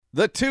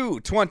The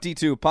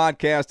 222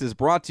 podcast is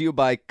brought to you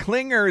by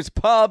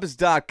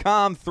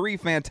ClingersPubs.com. 3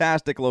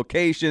 fantastic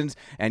locations,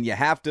 and you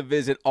have to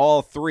visit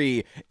all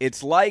 3.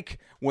 It's like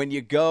when you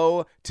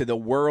go to the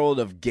world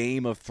of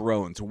Game of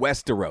Thrones,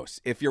 Westeros.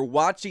 If you're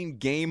watching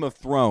Game of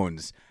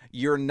Thrones,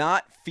 you're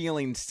not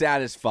feeling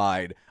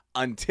satisfied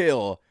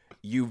until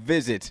you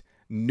visit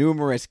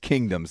numerous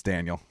kingdoms,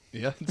 Daniel.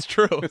 Yeah, it's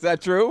true. Is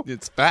that true?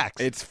 It's facts.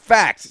 It's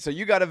facts. So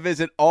you got to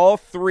visit all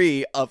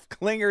 3 of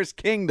Clinger's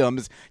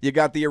kingdoms. You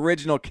got the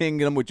original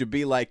kingdom, which would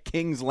be like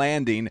King's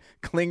Landing.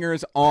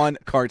 Clinger's on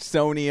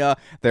Carsonia.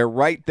 They're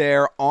right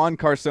there on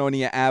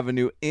Carsonia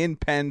Avenue in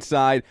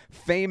Pennside.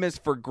 Famous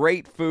for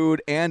great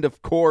food and,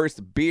 of course,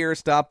 beer.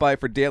 Stop by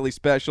for daily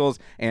specials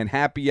and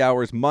happy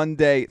hours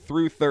Monday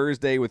through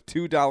Thursday with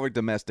 $2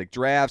 domestic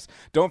drafts.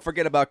 Don't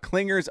forget about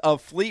Clinger's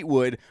of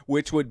Fleetwood,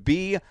 which would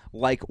be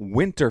like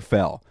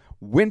Winterfell.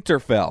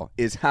 Winterfell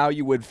is how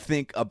you would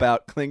think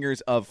about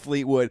Clinger's of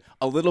Fleetwood,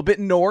 a little bit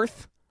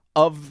north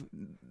of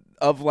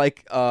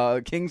like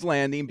King's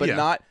Landing, but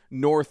not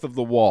north of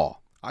the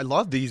Wall. I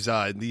love these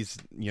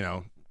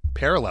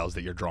parallels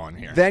that you're drawing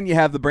here. Then you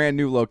have the brand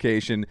new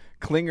location,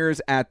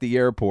 Clinger's at the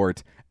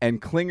Airport,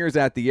 and Clinger's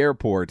at the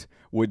Airport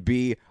would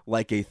be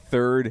like a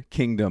third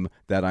kingdom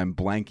that I'm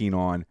blanking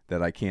on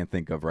that I can't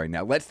think of right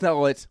now. Let's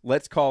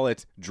call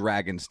it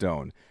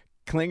Dragonstone.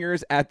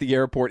 Clinger's at the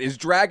Airport is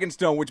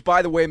Dragonstone, which,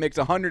 by the way, makes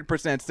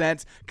 100%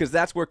 sense because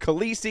that's where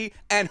Khaleesi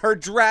and her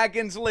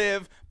dragons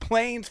live.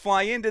 Planes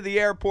fly into the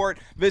airport.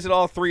 Visit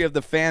all 3 of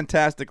the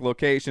fantastic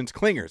locations.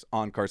 Clinger's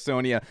on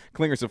Carsonia,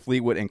 Clinger's of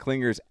Fleetwood, and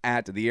Clinger's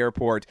at the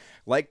Airport.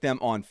 Like them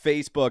on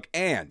Facebook,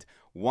 and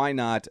why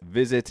not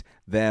visit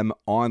them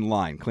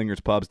online?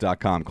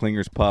 ClingersPubs.com,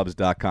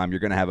 ClingersPubs.com. You're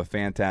going to have a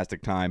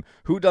fantastic time.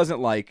 Who doesn't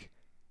like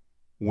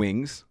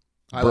wings,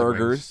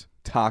 burgers,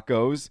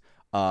 tacos,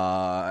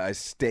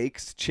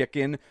 steaks,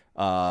 chicken,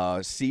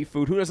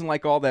 seafood? Who doesn't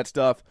like all that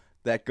stuff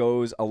that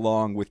goes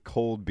along with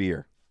cold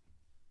beer?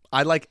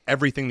 I like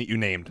everything that you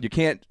named. You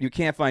can't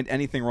find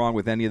anything wrong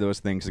with any of those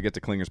things. So get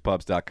to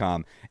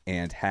ClingersPubs.com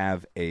and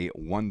have a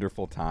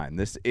wonderful time.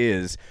 This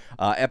is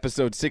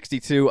episode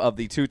 62 of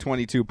the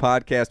 222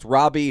 podcast.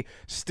 Robbie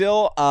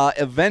still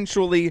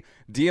eventually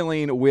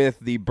dealing with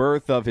the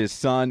birth of his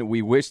son.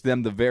 We wish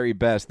them the very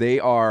best.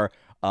 They are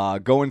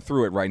going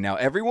through it right now.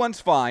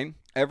 Everyone's fine.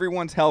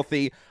 Everyone's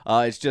healthy.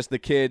 It's just the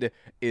kid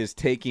is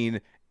taking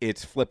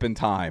its flipping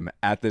time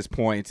at this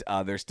point.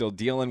 They're still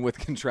dealing with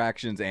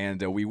contractions,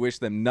 and we wish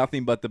them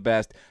nothing but the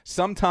best.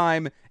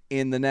 Sometime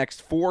in the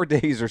next 4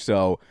 days or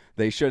so,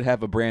 they should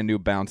have a brand new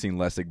bouncing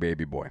Lessig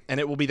baby boy. And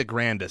it will be the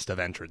grandest of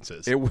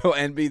entrances. It will,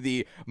 and be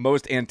the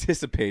most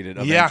anticipated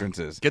of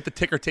entrances. Get the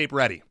ticker tape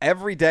ready.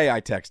 Every day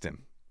I text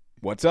him,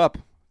 "What's up?"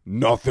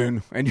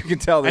 Nothing. And you can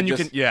tell that. And you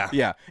can.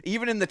 Yeah.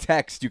 Even in the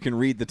text, you can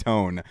read the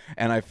tone.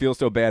 And I feel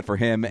so bad for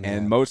him.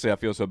 And mostly I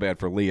feel so bad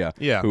for Leah,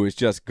 who is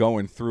just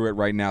going through it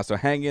right now. So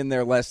hang in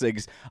there,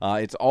 Lessigs.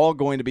 It's all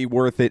going to be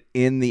worth it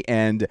in the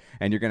end.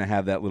 And you're going to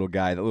have that little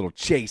guy, that little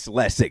Chase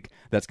Lessig,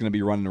 that's going to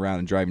be running around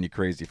and driving you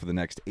crazy for the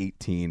next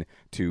 18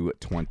 to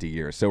 20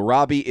 years. So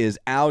Robbie is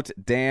out.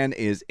 Dan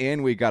is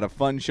in. We got a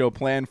fun show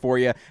planned for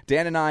you.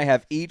 Dan and I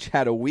have each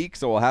had a week,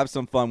 so we'll have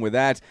some fun with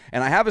that.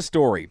 And I have a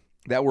story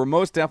that we're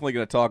most definitely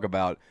going to talk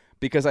about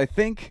because I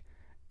think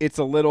it's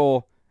a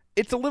little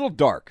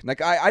dark.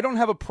 Like I don't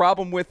have a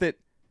problem with it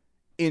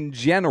in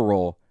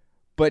general,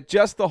 but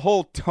just the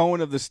whole tone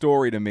of the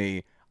story to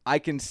me, I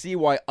can see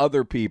why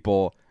other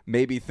people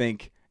maybe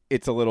think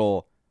it's a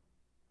little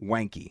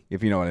wanky,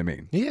 if you know what I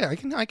mean. Yeah,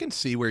 I can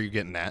see where you're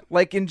getting at.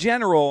 Like in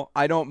general,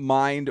 I don't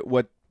mind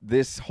what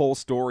this whole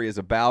story is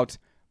about,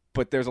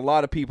 but there's a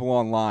lot of people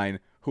online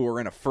who are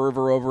in a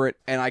fervor over it,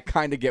 and I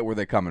kind of get where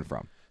they're coming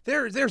from.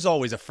 There's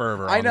always a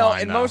fervor I know,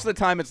 online, and though. most of the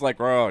time it's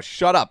like, oh,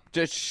 shut up.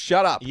 Just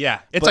shut up.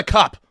 Yeah, it's a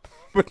cup.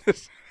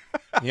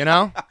 You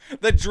know?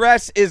 The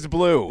dress is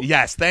blue.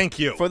 Yes, thank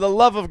you. For the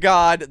love of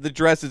God, the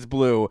dress is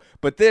blue.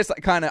 But this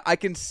I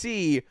can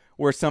see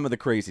where some of the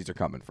crazies are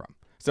coming from.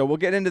 So we'll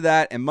get into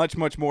that and much,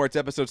 much more. It's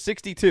episode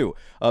 62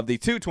 of the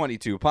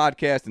 222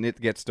 podcast, and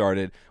it gets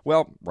started,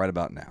 well, right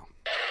about now.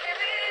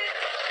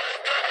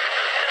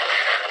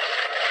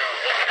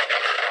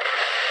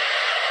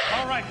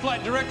 All right,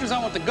 flight directors,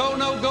 I want the go,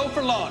 no, go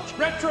for launch.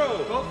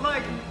 Retro. Go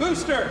flight.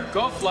 Booster.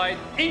 Go flight.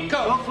 Inco.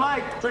 Go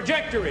flight.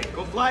 Trajectory.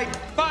 Go flight.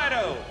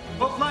 Fido.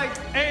 Go flight.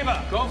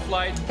 Ava. Go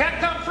flight.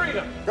 Capcom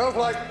Freedom. Go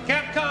flight.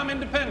 Capcom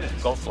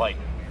Independence. Go flight.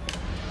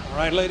 All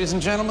right, ladies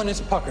and gentlemen,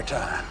 it's pucker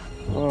time.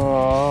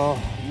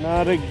 Oh,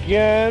 not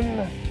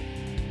again.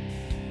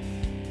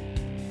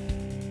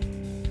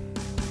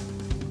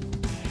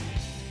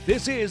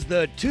 This is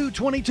the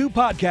 222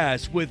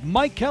 podcast with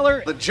Mike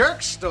Keller The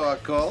Jerk Store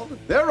called.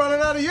 They're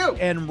running out of you.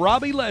 and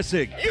Robbie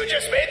Lessig. You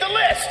just made the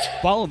list!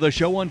 Follow the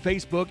show on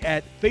Facebook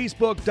at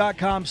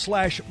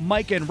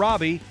facebook.com/Mike and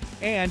Robbie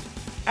and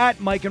at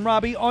Mike and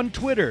Robbie on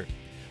Twitter.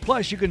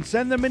 Plus, you can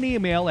send them an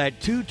email at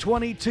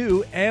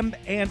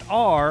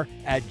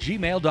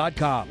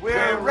 222mandr@gmail.com.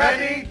 We're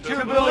ready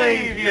to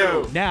believe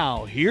you.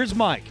 Now, here's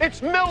Mike.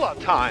 It's Miller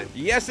time.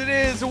 Yes, it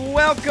is.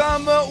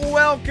 Welcome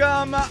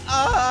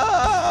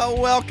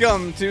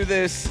to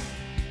this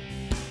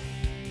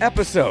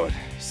episode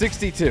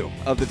 62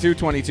 of the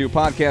 222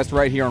 podcast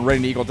right here on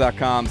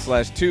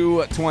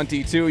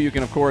ReadyToEagle.com/222. You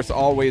can, of course,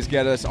 always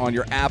get us on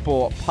your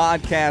Apple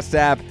Podcast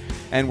app,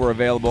 and we're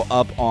available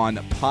up on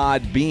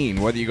Podbean,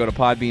 whether you go to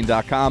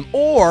podbean.com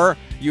or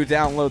you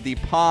download the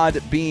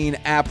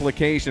Podbean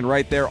application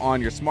right there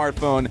on your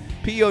smartphone,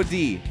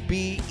 Podbean.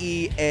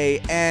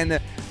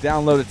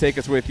 Download it, take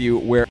us with you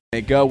where you may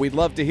go. We'd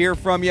love to hear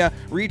from you.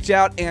 Reach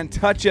out and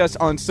touch us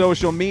on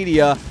social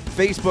media,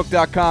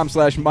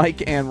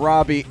 Facebook.com/Mike and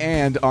Robbie,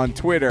 and on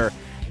Twitter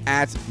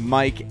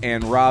 @Mike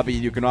and Robbie.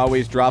 You can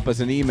always drop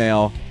us an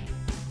email.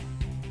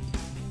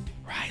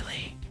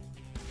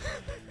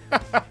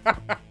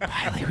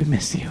 Riley, we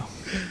miss you.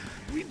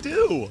 We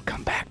do.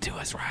 Come back to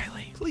us,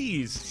 Riley.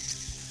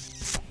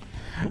 Please.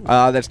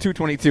 That's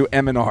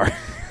 222MNR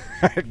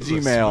at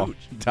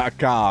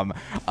gmail.com.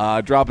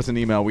 Drop us an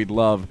email. We'd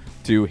love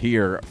to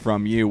hear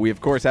from you. We,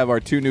 of course, have our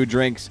 2 new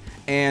drinks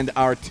and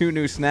our 2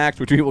 new snacks,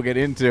 which we will get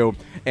into.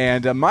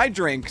 And my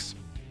drinks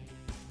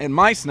and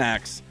my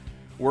snacks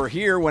were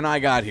here when I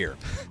got here,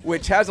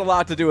 which has a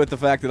lot to do with the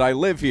fact that I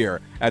live here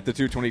at the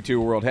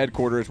 222 World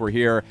Headquarters. We're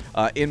here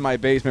in my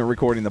basement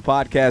recording the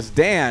podcast.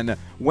 Dan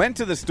went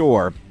to the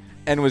store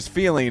and was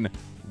feeling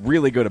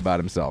really good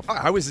about himself.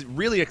 I was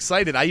really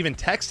excited. I even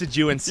texted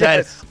you and said,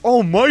 Yes.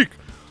 "Oh, Mike,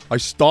 I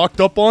stocked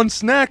up on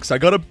snacks. I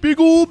got a big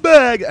old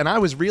bag." And I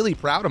was really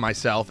proud of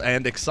myself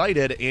and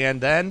excited.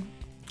 And then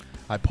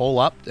I pull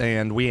up,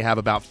 and we have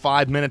about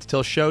 5 minutes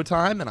till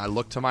showtime, and I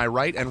look to my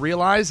right and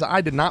realize I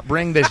did not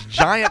bring this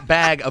giant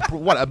bag of,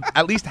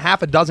 at least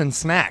half a dozen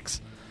snacks.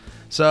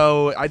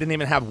 So I didn't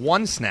even have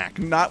one snack.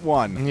 Not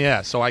one.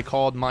 Yeah, so I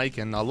called Mike,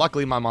 and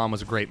luckily my mom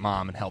was a great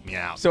mom and helped me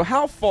out. So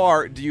how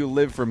far do you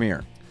live from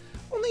here?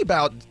 Only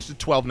about a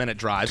 12-minute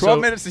drive. 12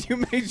 so minutes. You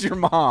made your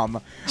mom.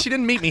 She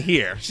didn't meet me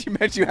here. She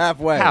met you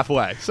halfway.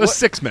 Halfway. So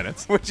 6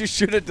 minutes. What you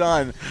should have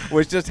done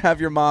was just have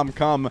your mom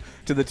come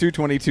to the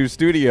 222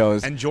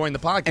 studios, And join the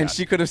podcast. and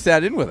she could have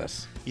sat in with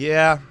us.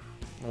 Yeah.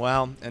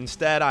 Well,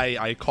 instead,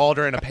 I called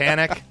her in a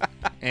panic,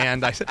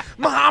 and I said,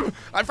 "Mom,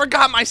 I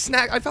forgot my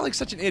snack." I felt like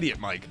such an idiot,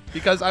 Mike,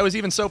 because I was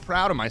even so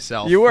proud of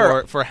myself You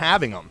were. for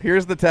having them.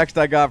 Here's the text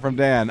I got from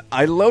Dan.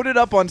 I loaded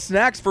up on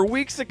snacks for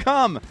weeks to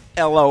come.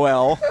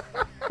 LOL.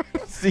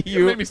 See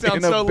you made me sound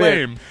in a so bit.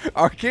 lame.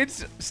 Are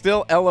kids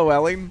still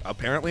LOLing?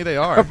 Apparently they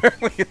are.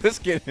 Apparently this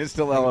kid is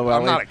still LOLing.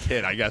 I'm not a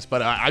kid, I guess,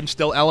 but I'm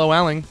still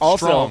LOLing.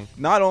 Also, strong.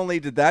 not only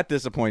did that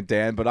disappoint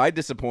Dan, but I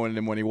disappointed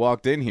him when he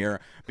walked in here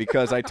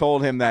because I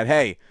told him that,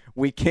 hey,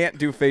 we can't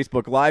do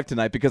Facebook Live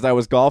tonight because I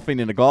was golfing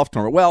in a golf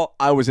tournament. Well,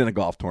 I was in a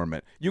golf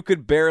tournament. You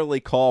could barely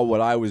call what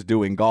I was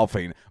doing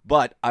golfing,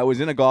 but I was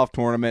in a golf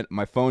tournament.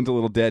 My phone's a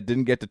little dead,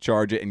 didn't get to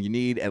charge it, and you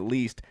need at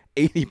least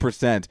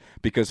 80%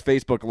 because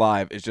Facebook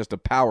Live is just a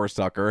power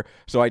sucker.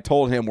 So I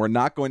told him we're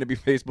not going to be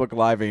Facebook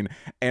Living,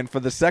 and for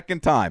the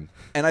second time,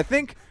 and I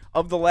think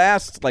of the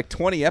last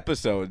 20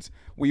 episodes,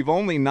 we've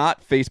only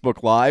not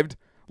Facebook Lived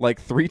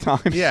 3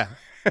 times. Yeah.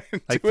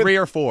 Like 3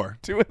 or 4.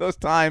 2 of those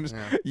times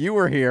you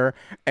were here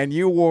and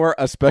you wore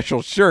a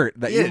special shirt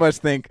that you Yeah.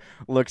 must think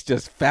looks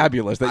just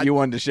fabulous that you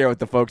wanted to share with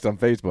the folks on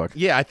Facebook.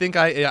 Yeah, I think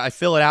I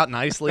fill it out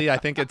nicely. I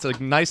think it's a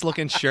nice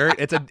looking shirt.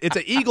 It's an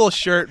Eagle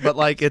shirt, but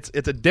it's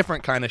a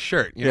different kind of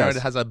shirt. You know, Yes.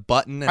 it has a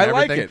button and I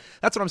like everything. it.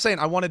 That's what I'm saying.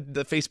 I wanted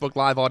the Facebook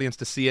Live audience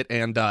to see it,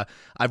 and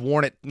I've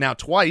worn it now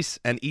twice,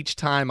 and each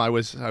time I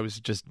was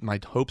just,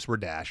 my hopes were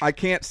dashed. I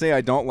can't say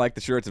I don't like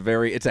the shirt.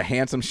 It's a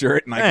handsome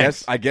shirt, and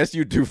Thanks. I guess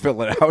you do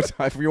fill it out.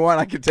 If you want,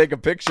 I can take a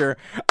picture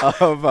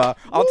of.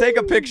 I'll take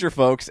a picture,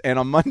 folks, and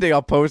on Monday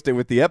I'll post it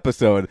with the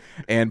episode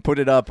and put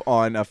it up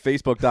on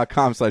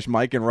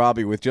Facebook.com/Mike and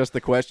Robbie with just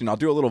the question. I'll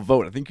do a little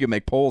vote. I think you can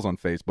make polls on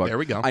Facebook. There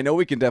we go. I know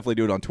we can definitely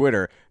do it on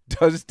Twitter.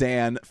 Does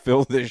Dan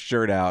fill this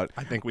shirt out?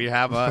 I think we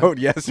have a Vote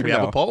yes or we no.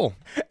 have a poll.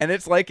 And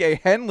it's like a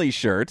Henley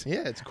shirt.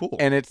 Yeah, it's cool.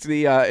 And it's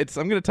the I'm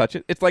going to touch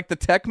it. It's like the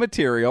tech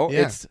material.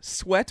 Yeah. It's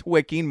sweat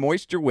wicking,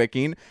 moisture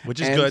wicking, Which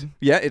is and, good.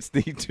 Yeah, it's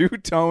the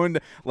two-toned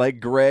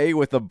gray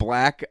with a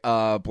black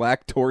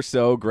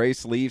torso, gray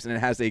sleeves, and it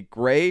has a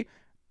gray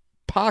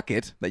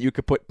pocket that you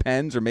could put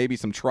pens or maybe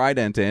some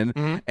Trident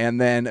in, and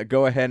then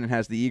go ahead and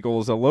has the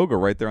Eagles logo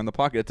right there on the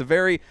pocket. It's a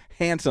very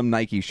handsome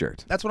Nike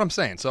shirt. That's what I'm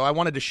saying. So I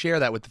wanted to share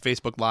that with the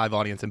Facebook Live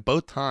audience, and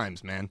both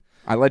times, man,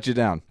 I let you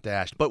down.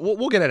 dashed. But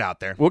we'll get it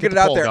out there. We'll get it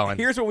the out poll there. Going.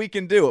 Here's what we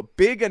can do.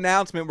 Big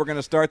announcement we're going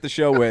to start the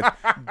show with.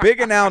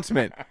 Big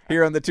announcement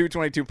here on the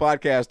 222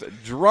 podcast.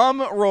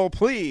 Drum roll,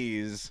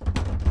 please.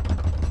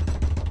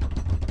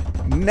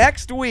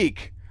 Next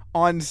week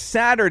on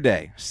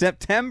Saturday,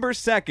 September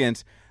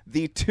 2nd,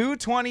 the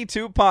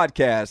 222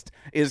 podcast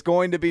is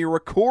going to be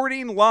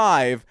recording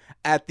live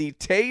at the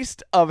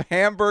Taste of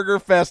Hamburger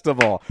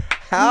Festival.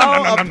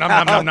 How Nom, nom,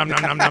 nom, nom, nom, nom,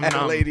 nom, nom, about,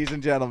 nom. ladies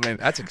and gentlemen?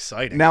 That's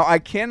exciting. Now, I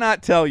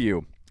cannot tell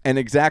you an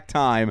exact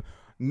time,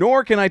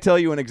 nor can I tell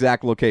you an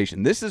exact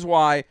location. This is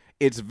why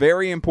it's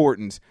very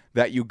important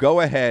that you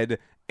go ahead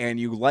and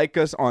you like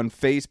us on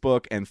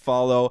Facebook and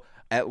follow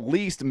at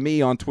least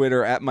me on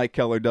Twitter at Mike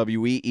Keller,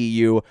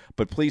 WEEU,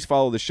 but please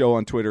follow the show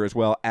on Twitter as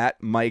well at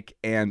Mike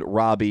and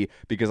Robbie,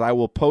 because I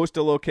will post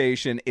a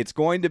location. It's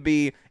going to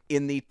be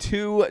in the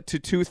 2 to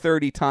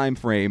 2:30 time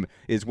frame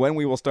is when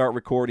we will start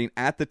recording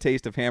at the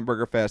Taste of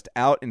Hamburger Fest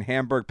out in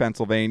Hamburg,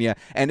 Pennsylvania.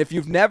 And if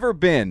you've never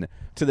been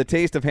to the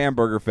Taste of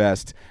Hamburger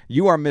Fest,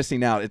 you are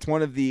missing out. It's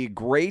one of the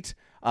great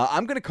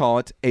I'm going to call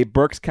it a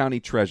Berks County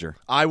treasure.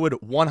 I would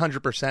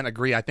 100%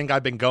 agree. I think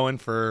I've been going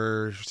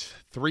for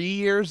 3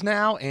 years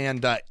now,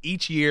 and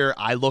each year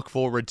I look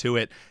forward to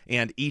it,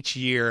 and each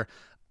year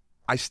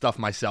I stuff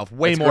myself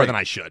way more than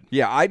I should.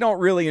 Yeah, I don't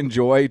really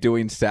enjoy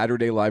doing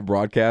Saturday live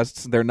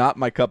broadcasts. They're not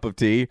my cup of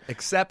tea.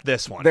 Except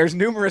this one. There's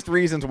numerous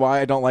reasons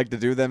why I don't like to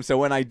do them. So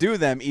when I do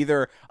them,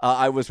 either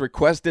I was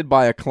requested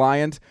by a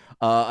client,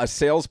 a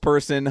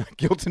salesperson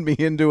guilted me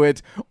into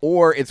it,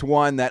 or it's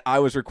one that I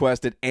was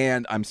requested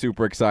and I'm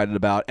super excited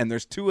about. And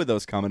there's 2 of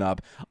those coming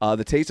up.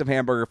 The Taste of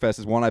Hamburger Fest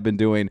is one I've been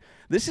doing.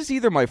 This is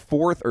either my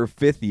 4th or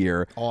 5th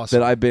year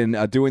that I've been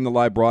doing the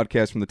live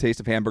broadcast from the Taste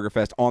of Hamburger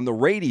Fest on the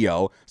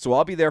radio. So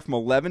I'll be there from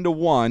 11 to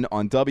 1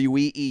 on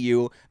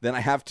WEEU. Then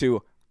I have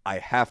to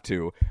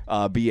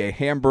be a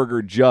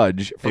hamburger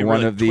judge for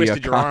one of the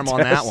twisted your arm on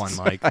that one,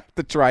 Mike. I have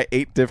to try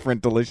 8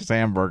 different delicious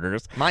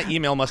hamburgers. My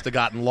email must have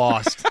gotten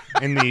lost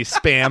in the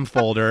spam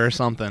folder or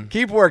something.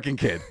 Keep working,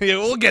 kid. Yeah,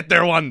 we'll get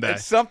there one day.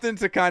 It's something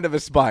to kind of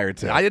aspire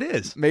to. It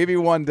is. Maybe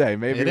one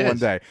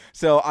day.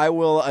 So I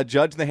will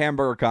judge the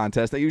hamburger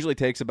contest. That usually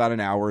takes about an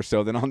hour or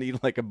so. Then I'll need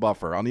like a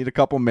buffer. I'll need a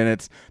couple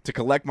minutes to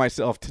collect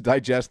myself to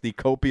digest the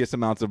copious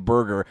amounts of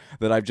burger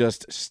that I've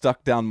just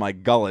stuck down my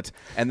gullet.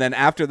 And then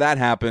after that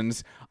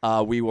happens,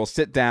 we will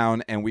sit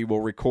down and we will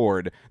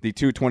record the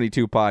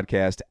 222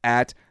 podcast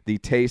at the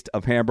Taste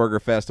of Hamburger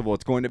Festival.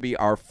 It's going to be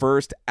our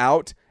first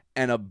out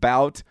and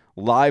about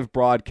live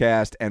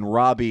broadcast, and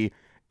Robbie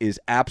is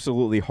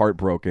absolutely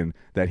heartbroken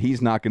that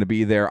he's not going to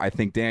be there. I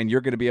think, Dan,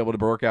 you're going to be able to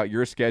work out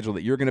your schedule,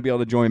 that you're going to be able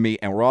to join me,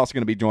 and we're also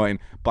going to be joined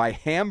by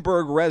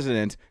Hamburg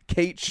resident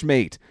Kate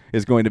Schmate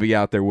is going to be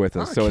out there with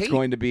us. So Kate. It's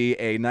going to be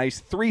a nice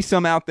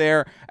threesome out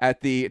there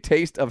at the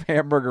Taste of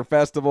Hamburger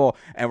Festival,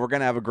 and we're going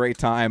to have a great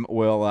time.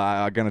 We'll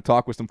going to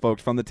talk with some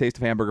folks from the Taste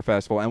of Hamburger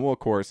Festival, and we'll, of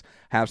course,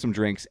 have some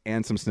drinks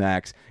and some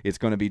snacks. It's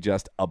going to be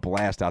just a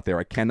blast out there.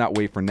 I cannot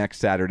wait for next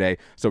Saturday.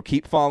 So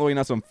keep following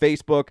us on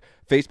Facebook,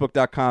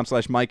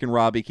 Facebook.com/Mike and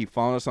Robbie. Keep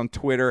following us on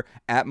Twitter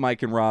at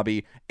Mike and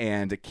Robbie,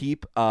 and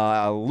keep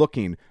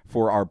looking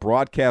for our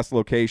broadcast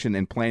location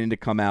and planning to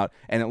come out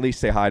and at least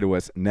say hi to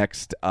us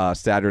next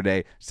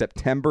Saturday,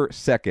 September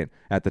 2nd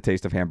at the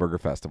Taste of Hamburger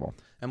Festival.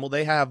 And will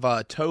they have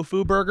a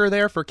tofu burger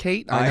there for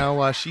Kate? I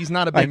know she's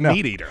not a big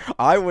meat eater.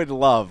 I would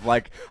love,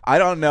 I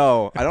don't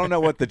know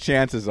what the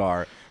chances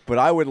are, but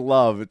I would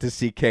love to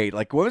see Kate.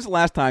 Like, when was the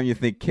last time you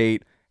think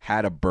Kate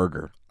had a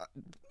burger?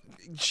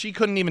 She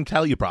couldn't even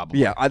tell you,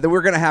 probably. Yeah,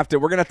 we're gonna have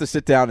to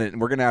sit down and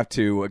we're gonna have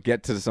to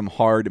get to some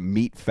hard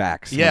meat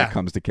facts when it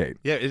comes to Kate.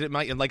 Yeah, is it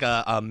like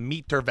a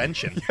meat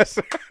intervention? Yes.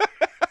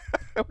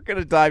 We're going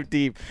to dive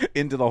deep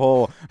into the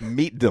whole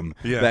meatdom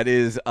that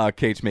is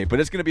Kate Schmate. But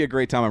it's going to be a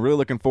great time. I'm really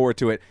looking forward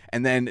to it.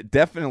 And then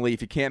definitely,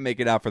 if you can't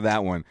make it out for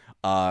that one,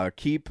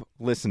 keep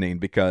listening,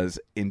 because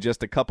in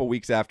just a couple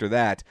weeks after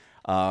that,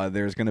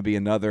 there's going to be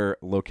another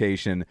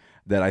location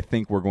that I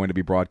think we're going to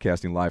be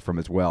broadcasting live from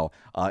as well.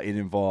 It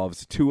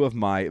involves 2 of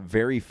my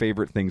very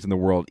favorite things in the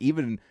world,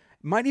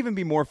 might even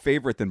be more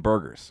favorite than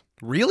burgers.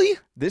 Really?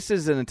 This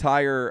is an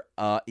entire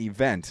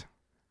event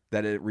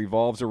that it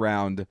revolves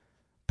around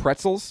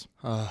pretzels,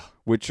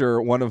 which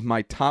are one of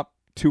my top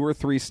 2 or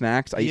 3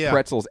 snacks. I eat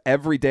pretzels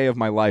every day of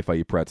my life. I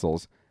eat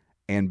pretzels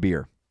and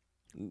beer.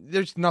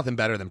 There's nothing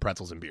better than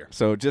pretzels and beer.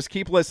 So just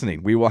keep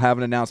listening. We will have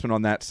an announcement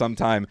on that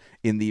sometime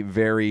in the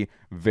very,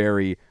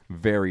 very,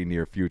 very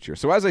near future.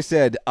 So as I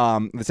said,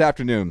 this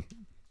afternoon,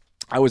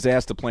 I was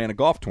asked to play in a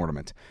golf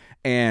tournament.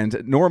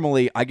 And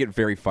normally I get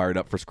very fired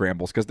up for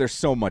scrambles because they're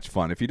so much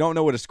fun. If you don't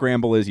know what a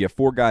scramble is, you have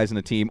 4 guys in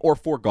a team or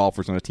 4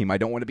 golfers on a team. I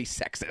don't want to be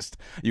sexist.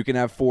 You can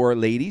have 4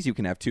 ladies. You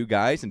can have 2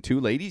 guys and 2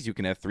 ladies. You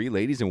can have 3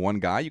 ladies and 1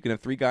 guy. You can have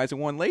 3 guys and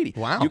 1 lady.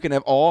 Wow. You can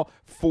have all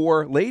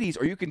 4 ladies,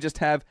 or you can just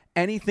have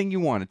anything you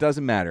want. It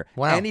doesn't matter.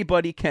 Wow.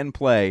 Anybody can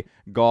play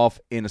golf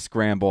in a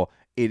scramble.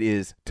 It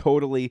is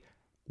totally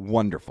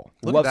wonderful.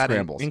 Look Love at that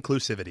scrambles.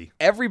 Inclusivity.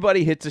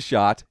 Everybody hits a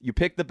shot. You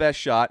pick the best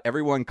shot.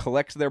 Everyone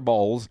collects their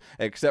bowls,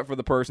 except for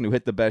the person who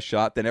hit the best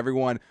shot. Then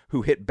everyone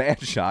who hit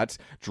bad shots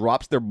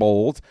drops their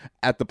bowls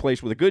at the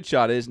place where the good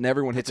shot is, and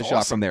everyone hits a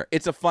shot from there.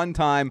 It's a fun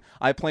time.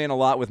 I play in a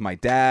lot with my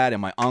dad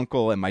and my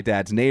uncle and my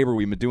dad's neighbor.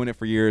 We've been doing it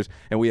for years,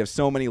 and we have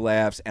so many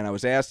laughs. And I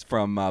was asked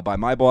by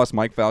my boss,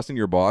 Mike Faustin,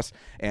 your boss,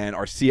 and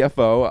our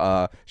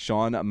CFO,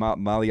 Sean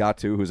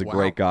Maliatu, who's a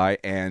great guy,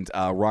 and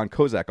Ron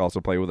Kozak also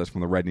played with us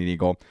from the Red and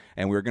Eagle,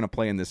 and we were going to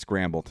play in this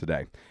scramble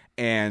today.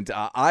 And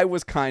I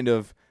was kind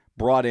of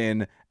brought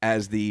in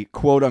as the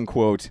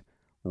quote-unquote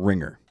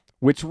ringer,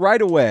 which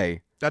right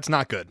away... That's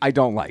not good. I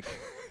don't like.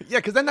 Yeah,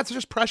 because then that's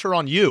just pressure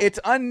on you. It's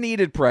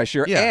unneeded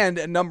pressure. Yeah.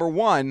 And number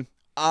one,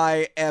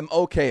 I am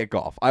okay at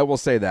golf. I will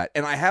say that.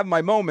 And I have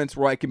my moments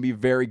where I can be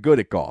very good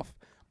at golf.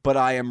 But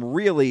I am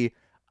really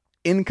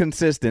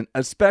inconsistent,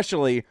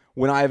 especially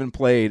when I haven't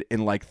played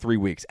in like 3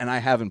 weeks. And I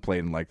haven't played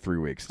in like 3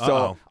 weeks. So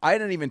Uh-oh. I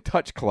didn't even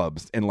touch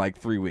clubs in like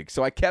 3 weeks.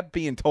 So I kept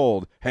being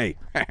told, hey,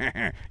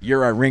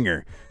 you're a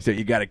ringer. So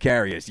you got to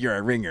carry us. You're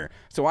a ringer.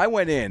 So I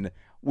went in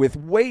with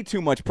way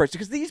too much pressure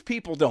because these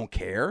people don't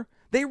care.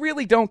 They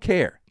really don't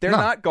care. They're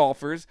not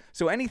golfers.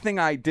 So anything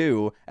I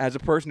do as a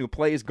person who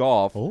plays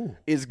golf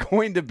is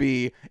going to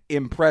be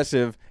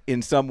impressive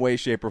in some way,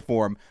 shape, or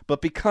form.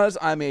 But because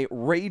I'm a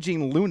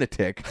raging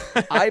lunatic,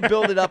 I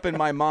build it up in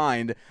my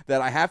mind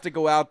that I have to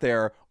go out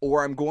there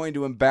or I'm going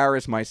to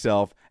embarrass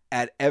myself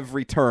at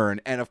every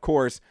turn. And, of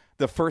course,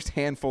 the first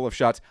handful of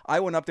shots,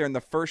 I went up there and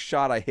the first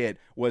shot I hit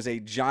was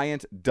a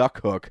giant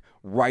duck hook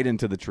right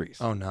into the trees.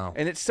 Oh, no.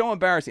 And it's so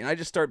embarrassing. I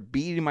just start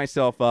beating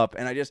myself up,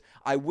 and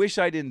I wish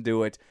I didn't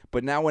do it.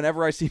 But now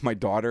whenever I see my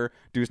daughter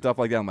do stuff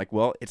like that, I'm like,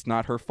 well, it's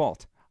not her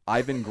fault.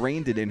 I've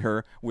ingrained it in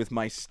her with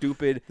my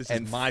stupid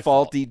and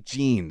faulty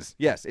genes.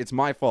 Yes, it's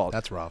my fault.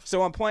 That's rough.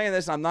 So I'm playing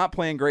this. I'm not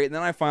playing great. And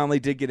then I finally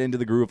did get into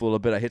the groove a little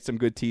bit. I hit some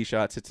good tee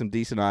shots, hit some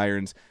decent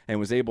irons, and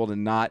was able to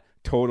not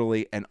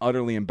totally and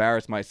utterly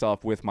embarrass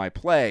myself with my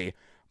play.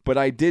 But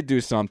I did do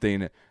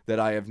something that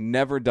I have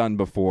never done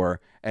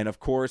before. And, of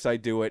course, I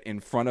do it in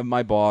front of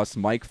my boss,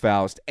 Mike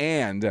Faust,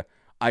 and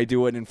I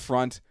do it in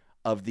front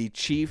of the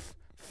chief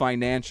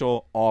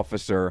financial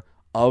officer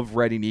of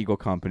Reading Eagle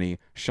Company,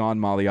 Sean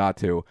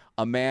Maliatu,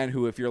 a man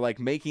who, if you're like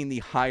making the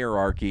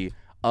hierarchy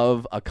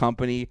of a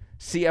company,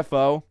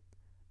 CFO,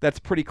 that's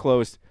pretty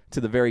close to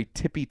the very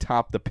tippy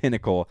top, the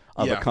pinnacle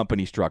of a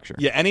company structure.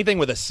 Yeah, anything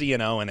with a C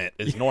and O in it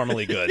is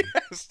normally good.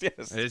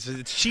 Yes.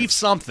 It's chief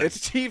something. It's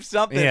chief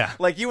something. Yeah.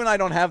 Like you and I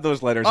don't have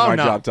those letters in our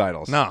job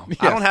titles. No, Yes.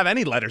 I don't have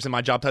any letters in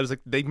my job titles.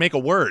 They make a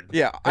word.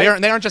 Yeah, they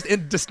aren't just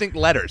indistinct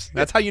letters.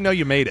 That's how you know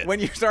you made it. When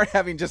you start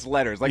having just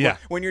letters, like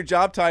when your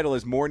job title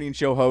is morning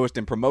show host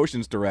and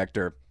promotions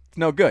director, it's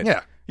no good.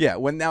 Yeah. Yeah.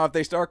 If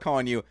they start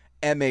calling you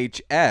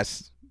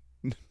MHS,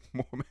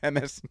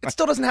 MS, it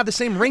still doesn't have the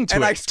same ring to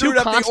and it. I screwed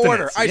up the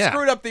order. I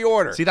screwed up the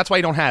order. See, that's why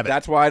you don't have it.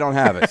 That's why I don't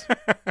have it.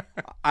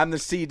 I'm the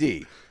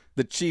CD,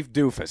 the chief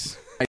doofus.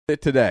 I did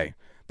it today.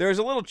 There's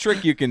a little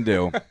trick you can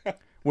do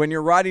when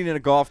you're riding in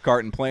a golf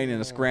cart and playing in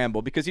a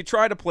scramble, because you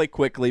try to play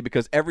quickly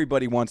because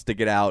everybody wants to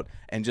get out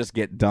and just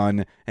get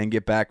done and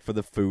get back for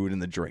the food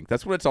and the drink.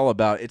 That's what it's all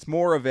about. It's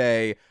more of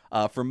a,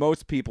 for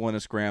most people in a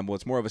scramble,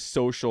 it's more of a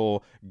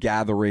social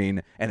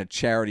gathering and a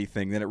charity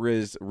thing than it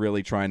is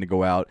really trying to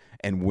go out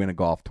and win a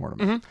golf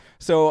tournament. Mm-hmm.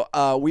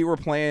 So we were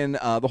playing,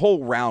 the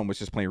whole round was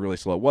just playing really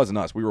slow. It wasn't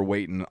us. We were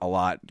waiting a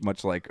lot,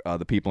 much like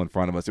the people in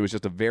front of us. It was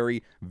just a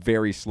very,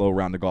 very slow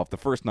round of golf. The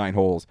first 9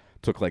 holes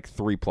took like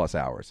 3+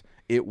 hours.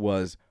 It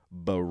was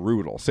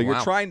brutal. So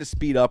you're trying to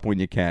speed up when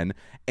you can,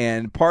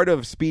 and part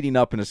of speeding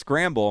up in a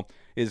scramble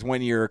is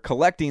when you're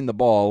collecting the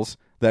balls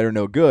that are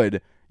no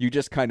good, you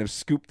just kind of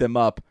scoop them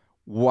up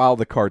while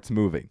the cart's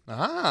moving.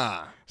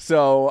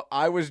 So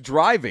I was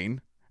driving,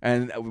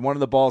 and one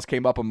of the balls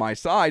came up on my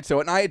side,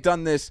 and I had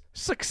done this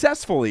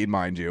successfully,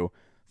 mind you,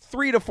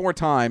 3 to 4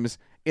 times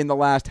in the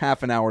last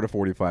half an hour to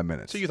 45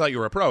 minutes. So you thought you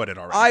were a pro at it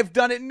already. I've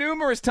done it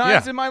numerous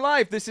times in my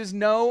life. This is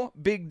no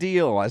big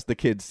deal, as the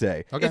kids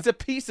say. Okay. It's a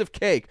piece of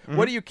cake.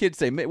 What do you kids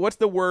say? What's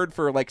the word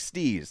for, like,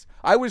 steez?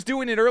 I was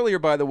doing it earlier,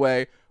 by the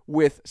way,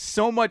 with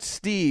so much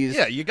steez.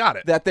 Yeah, you got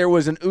it. That there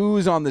was an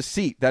ooze on the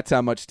seat. That's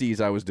how much steez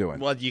I was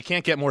doing. Well, you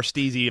can't get more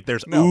steezy if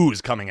there's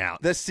ooze coming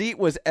out. The seat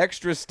was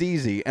extra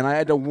steezy, and I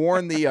had to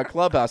warn the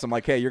clubhouse. I'm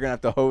like, hey, you're going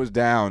to have to hose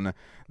down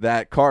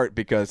that cart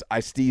because I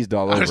steezed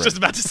all over it. I was just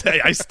about to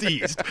say, I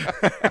steezed.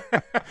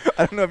 I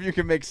don't know if you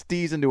can make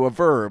steez into a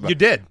verb. You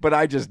did. But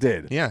I just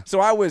did. Yeah. So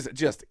I was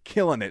just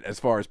killing it as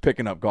far as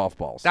picking up golf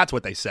balls. That's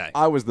what they say.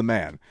 I was the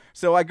man.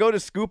 So I go to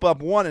scoop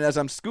up one, and as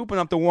I'm scooping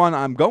up the one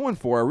I'm going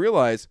for, I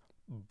realize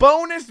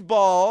bonus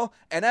ball.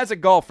 And as a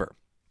golfer,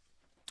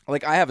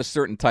 like, I have a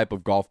certain type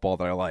of golf ball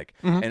that I like,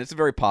 and it's a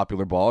very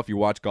popular ball. If you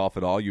watch golf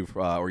at all,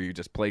 or you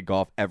just play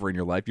golf ever in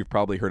your life, you've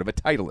probably heard of a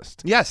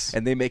Titleist. Yes.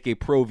 And they make a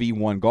Pro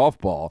V1 golf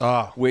ball,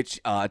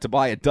 which to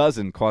buy a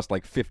dozen costs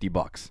like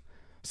 $50.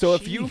 So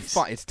if you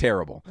find, it's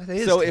terrible. That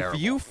is so terrible.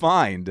 if you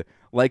find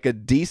like a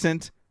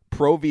decent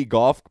Pro V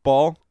golf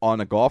ball on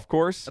a golf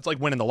course, That's like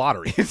winning the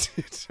lottery.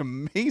 it's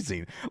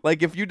amazing.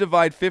 Like, if you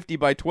divide 50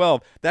 by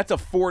 12, that's a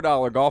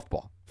 $4 golf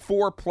ball.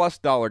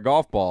 $4+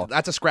 golf ball.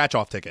 That's a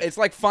scratch-off ticket. It's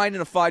like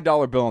finding a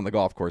 $5 bill on the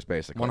golf course,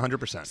 basically.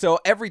 100%. So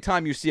every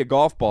time you see a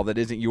golf ball that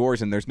isn't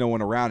yours and there's no one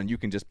around and you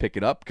can just pick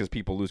it up because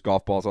people lose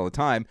golf balls all the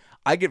time,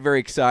 I get very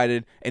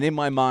excited, and in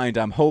my mind,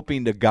 I'm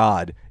hoping to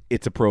God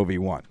it's a Pro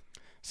V1.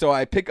 So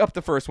I pick up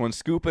the first one,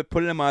 scoop it,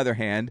 put it in my other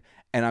hand,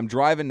 and I'm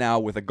driving now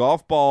with a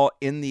golf ball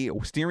in the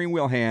steering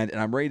wheel hand, and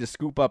I'm ready to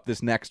scoop up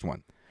this next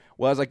one.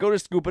 Well, as I go to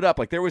scoop it up,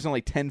 like, there was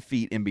only 10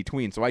 feet in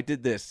between, so I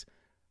did this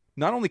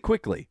not only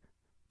quickly,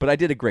 but I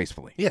did it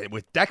gracefully. Yeah,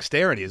 with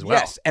dexterity as well.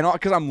 Yes, and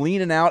because I'm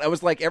leaning out. I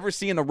was like, ever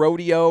seeing a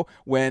rodeo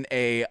when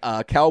a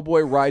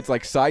cowboy rides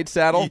like side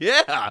saddle?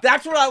 Yeah.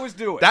 That's what I was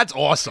doing. That's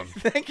awesome.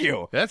 Thank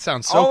you. That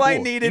sounds so All cool. I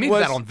needed you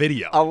was that on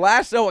video. a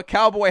lasso, a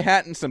cowboy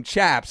hat, and some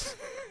chaps.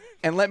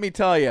 And let me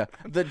tell you,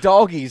 the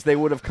doggies, they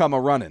would have come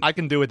a-running. I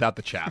can do without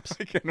the chaps.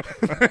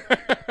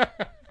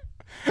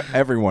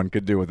 Everyone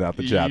could do without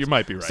the chaps. You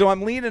might be right. So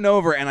I'm leaning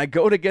over, and I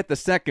go to get the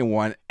second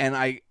one, and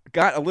I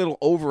got a little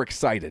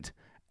overexcited,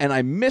 and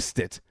I missed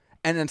it.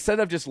 And instead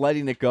of just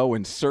letting it go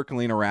and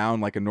circling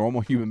around like a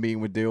normal human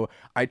being would do,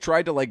 I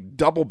tried to like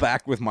double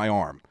back with my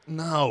arm.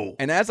 No.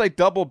 And as I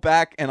doubled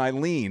back and I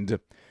leaned, do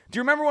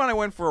you remember when I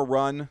went for a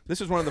run? This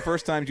was one of the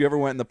first times you ever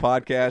went in the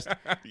podcast.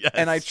 Yes.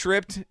 And I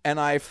tripped and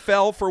I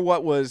fell for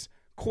what was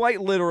quite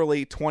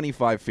literally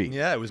 25 feet.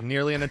 Yeah, it was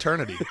nearly an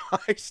eternity.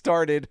 I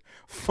started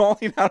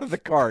falling out of the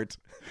cart.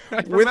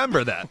 I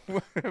remember that.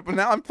 But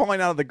now I'm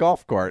falling out of the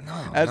golf cart.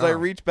 As I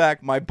reach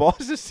back, my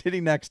boss is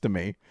sitting next to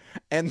me,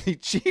 and the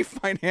chief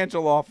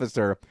financial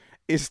officer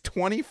is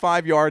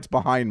 25 yards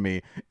behind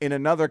me in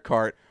another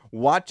cart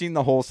watching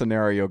the whole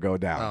scenario go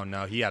down. Oh,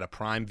 no. He had a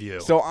prime view.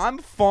 So I'm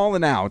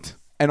falling out,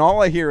 and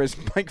all I hear is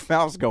Mike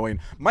Faust going,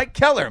 Mike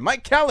Keller,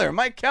 Mike Keller,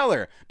 Mike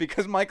Keller,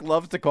 because Mike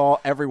loves to call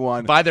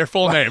everyone by their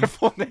full name.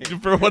 full name.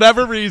 For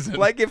whatever reason.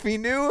 Like if he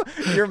knew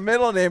your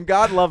middle name,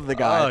 God love the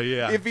guy. Oh,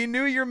 yeah. If he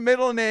knew your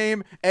middle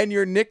name and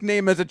your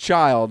nickname as a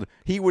child,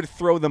 he would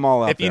throw them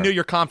all out if he there. knew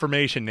your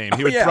confirmation name,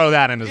 he would Yeah. throw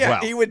that in as Yeah,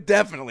 well. he would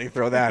definitely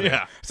throw that in.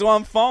 Yeah. So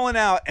I'm falling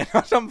out, and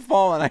as I'm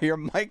falling, I hear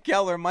Mike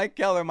Keller, Mike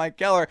Keller, Mike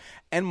Keller,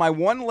 and my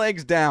one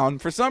leg's down.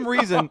 For some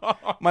reason,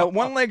 my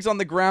one leg's on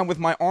the ground with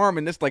my arm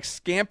and just like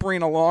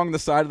scampering along the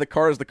side of the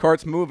car as the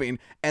cart's moving.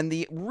 And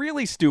the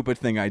really stupid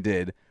thing I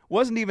did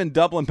wasn't even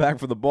doubling back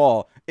for the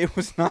ball. It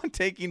was not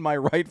taking my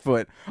right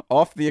foot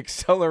off the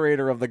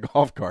accelerator of the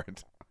golf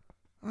cart.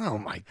 Oh,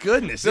 my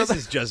goodness. This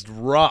is just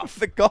rough.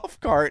 The golf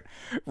cart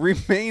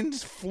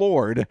remains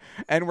floored,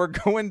 and we're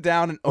going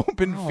down an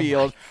open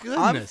field.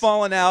 I'm goodness.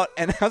 falling out,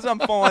 and as I'm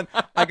falling,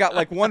 I got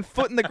like one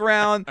foot in the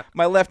ground.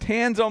 My left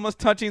hand's almost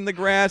touching the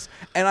grass,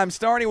 and I'm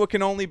starting what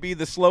can only be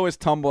the slowest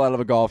tumble out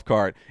of a golf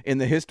cart in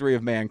the history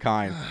of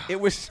mankind. It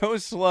was so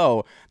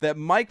slow that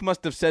Mike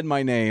must have said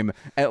my name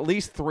at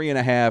least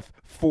 3.5,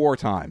 4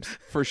 times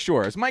for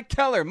sure. It's Mike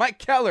Keller, Mike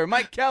Keller,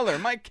 Mike Keller,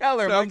 Mike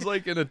Keller. Sounds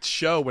like in a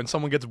show when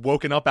someone gets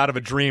woken up out of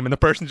a dream and the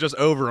person's just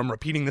over him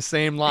repeating the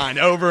same line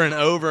over and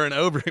over and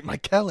over.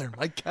 Mike Keller,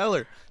 Mike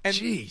Keller. And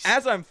Jeez.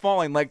 as I'm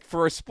falling, like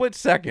for a split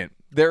second,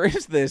 there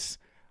is this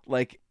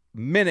like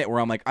minute where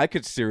I'm like, I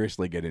could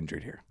seriously get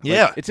injured here. Like,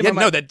 Yeah. it's in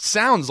my- No, that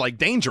sounds like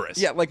dangerous.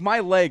 yeah, like my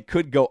leg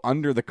could go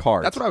under the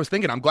cart. That's what I was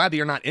thinking. I'm glad that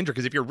you're not injured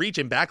because if you're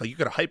reaching back, like you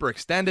could have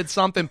hyperextended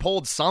something,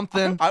 pulled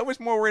something. I was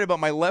more worried about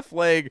my left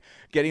leg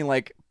getting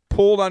like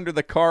pulled under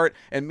the cart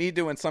and me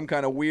doing some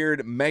kind of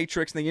weird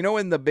Matrix thing. You know,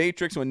 in the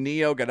Matrix when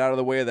Neo got out of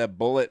the way of that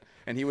bullet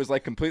and he was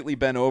like completely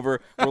bent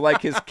over, where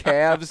like his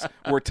calves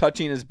were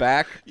touching his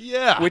back.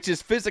 Yeah. Which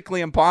is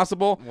physically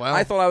impossible. Well.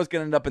 I thought I was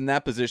going to end up in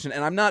that position,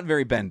 and I'm not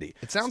very bendy.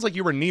 It sounds like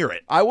you were near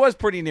it. I was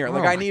pretty near.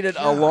 Like Oh I my needed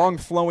God. a long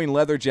flowing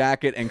leather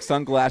jacket and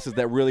sunglasses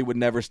that really would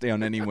never stay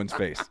on anyone's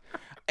face.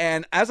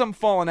 And as I'm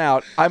falling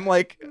out, I'm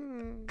like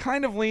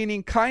kind of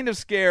leaning, kind of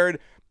scared,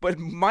 but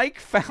Mike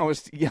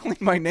Faust yelling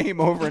my name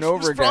over and over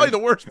It's again probably the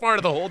worst part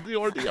of the whole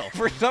ordeal.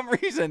 for some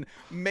reason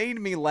made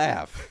me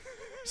laugh.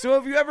 So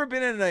have you ever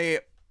been in a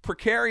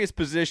precarious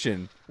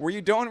position where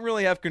you don't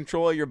really have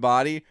control of your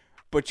body,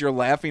 but you're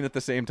laughing at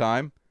the same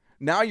time?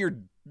 Now you're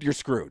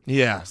screwed.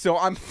 Yeah. So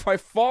I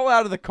fall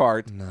out of the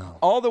cart No.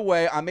 all the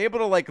way. I'm able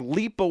to like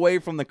leap away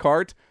from the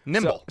cart.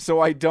 Nimble. So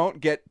I don't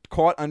get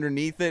caught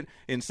underneath it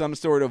in some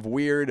sort of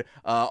weird,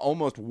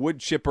 almost wood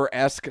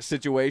chipper-esque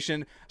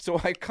situation. So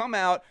I come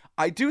out,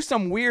 I do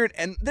some weird,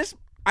 and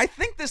I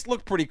think this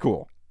looked pretty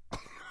cool.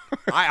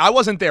 I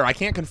wasn't there. I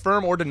can't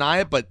confirm or deny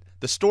it, but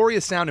the story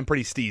is sounding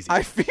pretty steezy.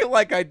 I feel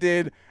like I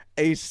did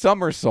a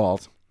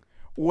somersault,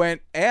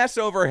 went ass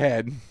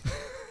overhead,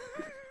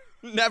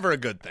 Never a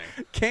good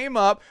thing. came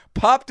up,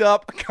 popped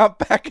up, got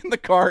back in the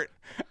cart,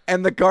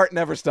 and the cart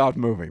never stopped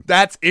moving.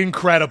 That's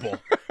incredible.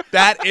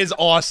 That is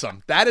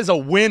awesome. That is a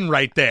win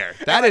right there.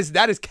 That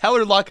is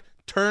Keller luck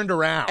turned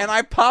around. And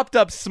I popped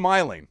up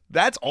smiling.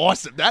 That's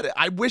awesome.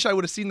 I wish I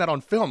would have seen that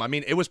on film. I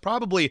mean, it was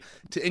probably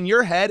in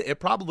your head. It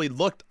probably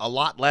looked a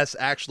lot less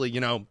actually,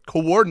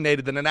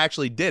 coordinated than it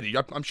actually did.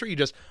 I'm sure you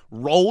just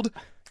rolled,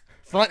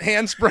 front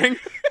handspring,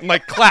 and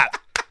like clap.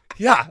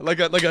 Yeah, like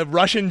a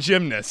Russian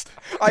gymnast.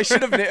 I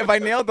should have, if I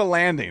nailed the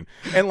landing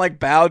and like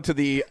bowed to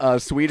the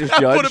Swedish That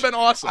judge. would have been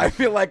awesome. I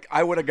feel like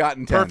I would have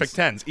gotten 10s. Perfect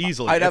tens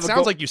easily. I'd It have a sounds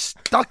go- like you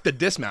stuck the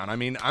dismount. I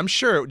mean, I'm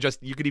sure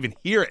you could even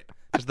hear it.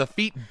 Just the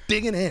feet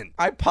digging in.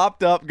 I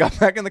popped up, got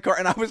back in the car,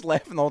 and I was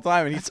laughing the whole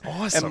time. And That's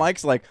awesome. And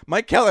Mike's like,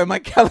 Mike Keller,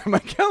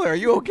 are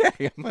you okay?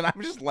 And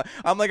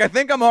I'm like, I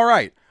think I'm all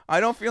right. I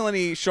don't feel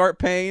any sharp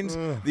pains.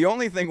 The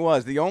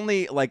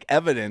only like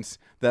evidence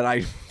that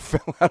I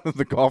fell out of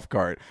the golf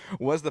cart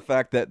was the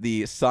fact that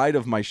the side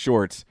of my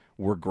shorts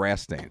were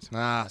grass stains.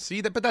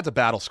 See, but that's a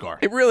battle scar.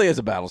 It really is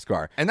a battle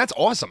scar. And that's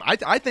awesome.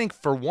 I think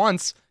for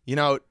once,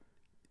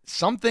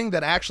 something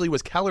that actually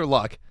was Keller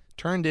luck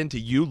turned into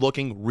you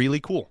looking really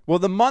cool. Well,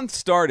 the month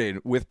started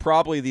with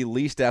probably the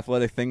least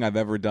athletic thing I've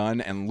ever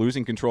done and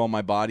losing control of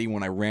my body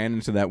when I ran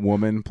into that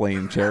woman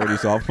playing charity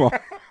softball.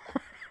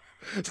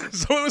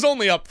 So it was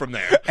only up from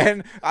there.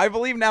 And I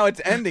believe now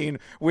it's ending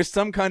with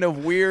some kind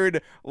of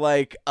weird,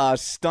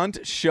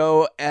 stunt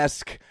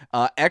show-esque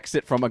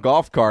exit from a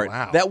golf cart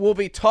that will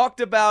be talked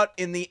about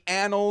in the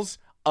annals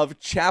of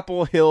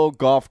Chapel Hill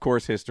golf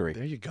course history.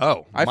 There you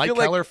go. Mike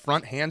Keller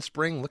front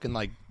handspring looking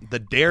like the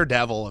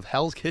daredevil of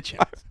Hell's Kitchen.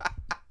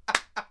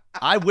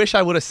 I wish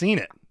I would have seen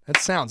it. That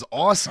sounds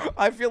awesome.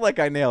 I feel like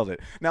I nailed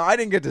it. Now, I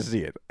didn't get to see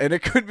it, and it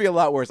could be a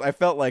lot worse. I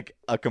felt like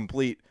a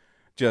complete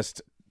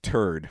just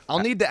turd. I'll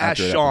need to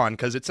ask Sean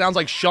because it sounds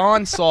like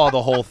Sean saw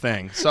the whole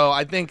thing. So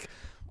I think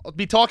I'll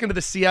be talking to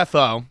the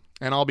CFO,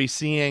 and I'll be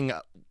seeing,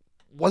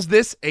 was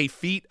this a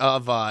feat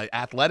of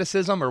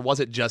athleticism, or was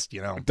it just,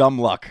 dumb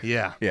luck?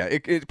 Yeah. Yeah,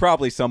 it's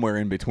probably somewhere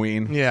in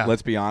between,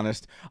 let's be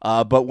honest.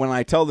 But when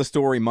I tell the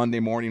story Monday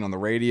morning on the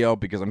radio,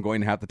 because I'm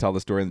going to have to tell the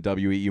story in the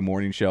WEU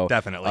morning show.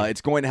 Definitely.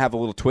 It's going to have a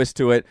little twist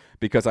to it,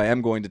 because I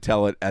am going to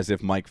tell it as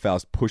if Mike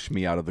Faust pushed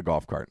me out of the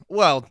golf cart.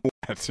 Well,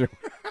 that's true.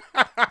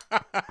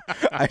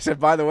 I said,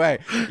 by the way,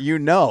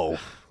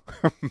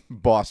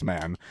 boss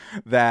man,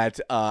 that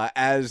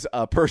as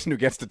a person who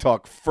gets to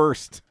talk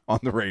first on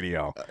the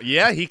radio.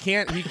 He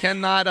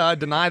cannot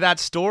deny that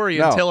story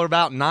until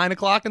about 9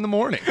 o'clock in the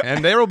morning.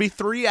 And there will be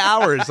 3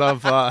 hours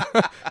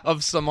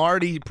of some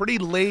already pretty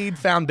laid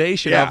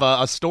foundation of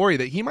a story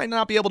that he might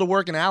not be able to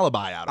work an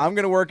alibi out of. I'm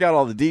going to work out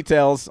all the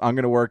details. I'm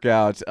going to work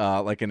out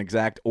an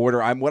exact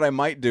order. What I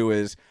might do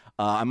is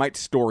I might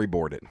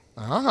storyboard it.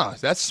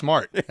 That's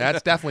smart.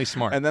 That's definitely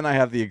smart. And then I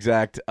have the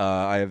exact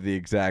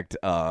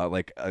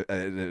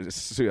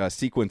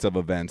sequence of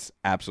events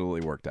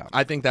absolutely worked out.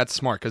 I think that's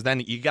smart, because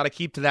then you got to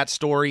keep to that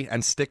story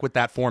and stick with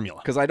that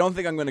formula. Because I don't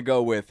think I'm going to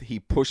go with he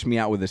pushed me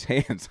out with his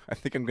hands. I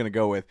think I'm going to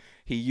go with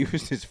he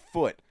used his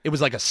foot. It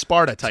was like a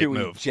Sparta type to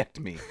move. Eject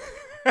me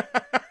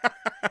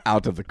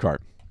out of the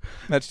cart.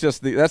 That's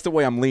the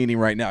way I'm leaning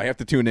right now. I have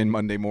to tune in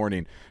Monday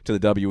morning to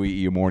the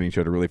WEEU morning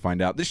show to really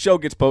find out. This show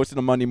gets posted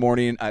on Monday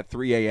morning at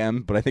 3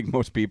 a.m., but I think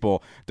most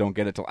people don't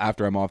get it till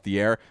after I'm off the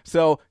air.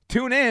 So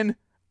tune in,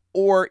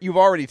 or you've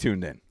already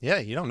tuned in. Yeah,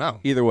 you don't know.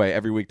 Either way,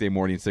 every weekday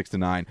morning, 6 to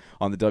 9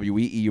 on the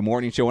WEEU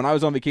morning show. When I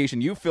was on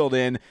vacation, you filled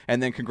in,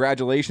 and then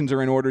congratulations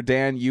are in order.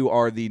 Dan, you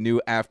are the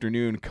new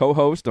afternoon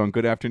co-host on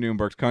Good Afternoon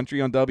Berks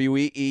Country on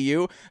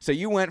WEEU. So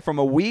you went from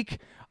a week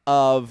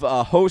of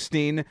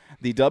hosting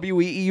the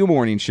WEEU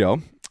morning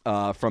show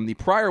from the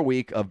prior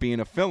week of being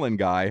a fill-in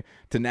guy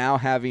to now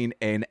having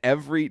an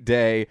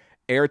everyday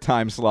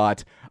airtime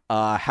slot.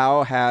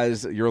 How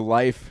has your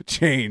life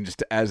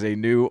changed as a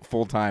new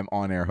full-time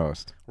on-air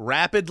host?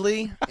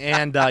 Rapidly,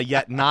 and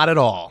yet not at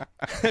all.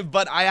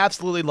 But I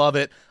absolutely love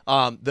it.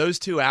 Those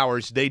 2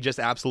 hours, they just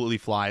absolutely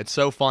fly. It's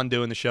so fun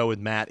doing the show with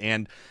Matt,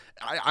 and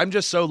I'm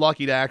just so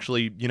lucky to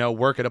actually,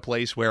 work at a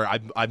place where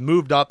I've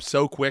moved up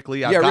so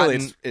quickly.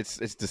 Really,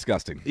 it's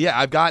disgusting. Yeah,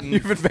 I've gotten.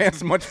 You've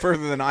advanced much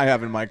further than I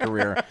have in my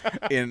career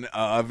in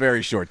a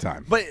very short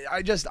time. But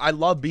I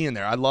love being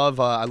there. I love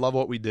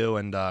what we do,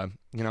 and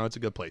it's a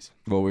good place.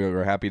 Well,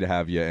 we're happy to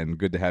have you, and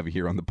good to have you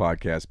here on the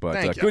podcast.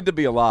 But you. Good to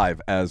be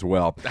alive as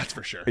well. That's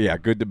for sure. Yeah,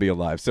 good to be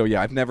alive. So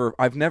yeah, I've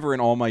never in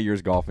all my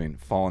years golfing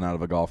fallen out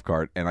of a golf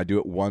cart, and I do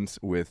it once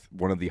with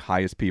one of the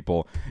highest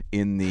people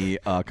in the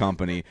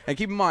company. And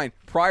keep in mind,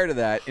 prior to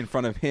that, in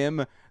front of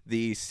him,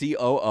 the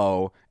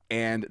COO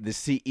and the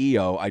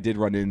CEO, I did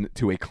run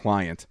into a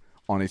client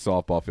on a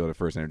softball field at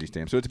First Energy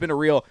Stadium. So it's been a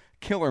real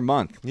killer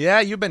month. Yeah,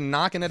 you've been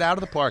knocking it out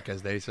of the park,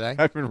 as they say.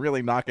 I've been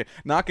really knocking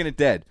it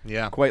dead.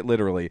 Yeah. Quite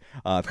literally.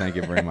 Thank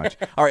you very much.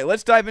 All right,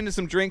 let's dive into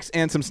some drinks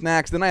and some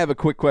snacks. Then I have a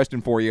quick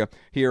question for you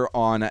here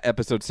on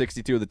episode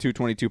 62 of the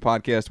 222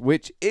 podcast,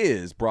 which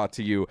is brought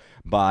to you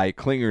by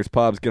Clingers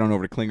Pubs. Get on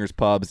over to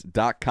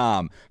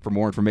clingerspubs.com for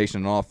more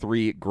information on all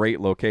 3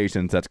 great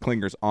locations. That's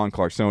Clingers on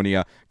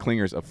Clarksonia,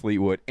 Clingers of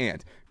Fleetwood,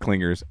 and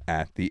Clingers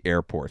at the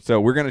airport.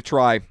 So we're going to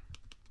try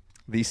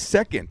the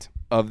second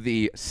of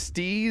the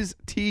Steez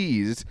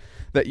Teas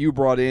that you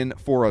brought in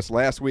for us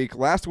last week.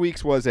 Last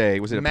week's was it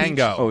a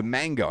mango? Peach? Oh,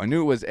 mango. I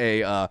knew it was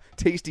a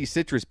tasty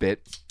citrus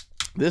bit.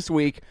 This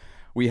week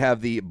we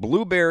have the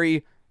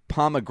blueberry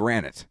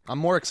pomegranate. I'm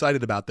more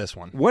excited about this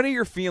one. What are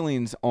your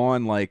feelings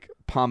on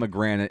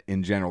pomegranate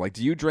in general?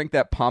 Do you drink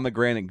that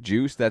pomegranate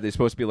juice that is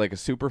supposed to be like a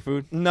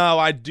superfood? No,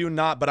 I do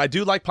not, but I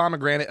do like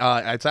pomegranate.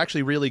 It's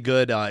actually really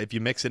good if you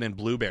mix it in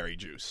blueberry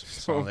juice.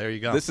 So there you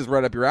go. This is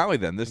right up your alley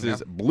then. This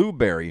is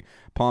blueberry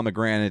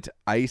pomegranate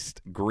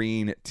iced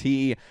green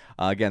tea.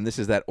 Again, this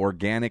is that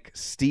organic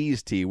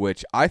Steez tea,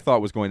 which I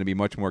thought was going to be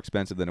much more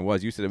expensive than it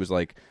was. You said it was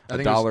like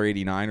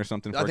 $1.89 or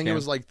something for a can? I think it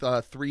was like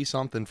 $3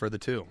 something for the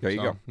 2. There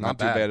you go. Not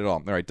too bad bad at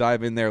all. All right,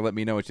 dive in there. Let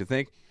me know what you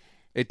think.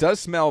 It does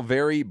smell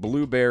very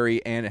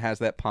blueberry, and it has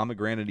that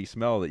pomegranate-y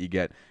smell that you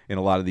get in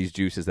a lot of these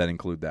juices that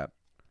include that.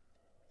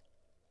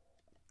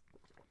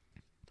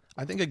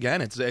 I think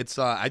again,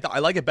 I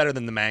like it better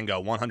than the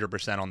mango,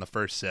 100% on the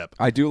first sip.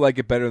 I do like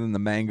it better than the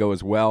mango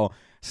as well.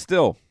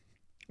 Still,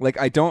 like,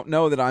 I don't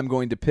know that I'm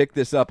going to pick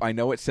this up. I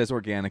know it says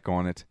organic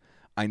on it.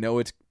 I know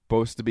it's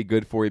supposed to be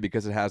good for you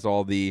because it has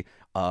all the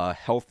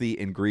healthy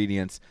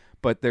ingredients,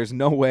 but there's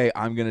no way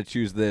I'm going to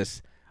choose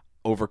this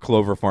over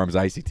Clover Farms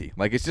Icy Tea.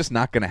 Like, it's just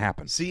not going to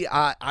happen. See,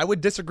 I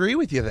would disagree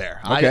with you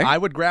there. Okay. I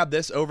would grab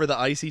this over the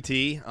Icy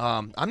Tea.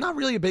 I'm not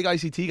really a big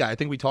Icy Tea guy. I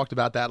think we talked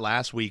about that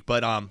last week.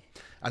 But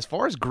as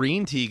far as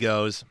green tea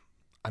goes,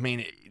 I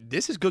mean,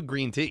 this is good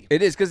green tea.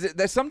 It is,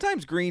 because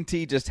sometimes green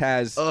tea just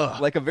has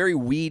like a very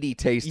weedy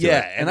taste to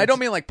Yeah, it. And I don't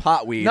mean like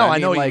pot weed. No, I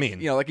mean know what you like,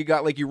 mean. You know,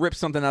 like you ripped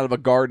something out of a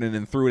garden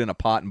and threw it in a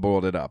pot and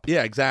boiled it up.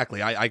 Yeah,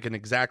 exactly. I can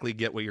exactly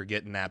get what you're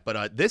getting at.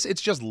 But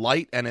it's just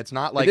light, and it's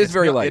not like It is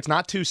very light. It's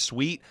not too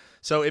sweet.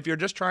 So if you're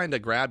just trying to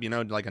grab,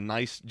 like a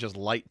nice, just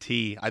light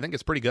tea, I think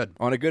it's pretty good.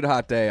 On a good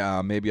hot day,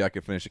 maybe I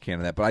could finish a can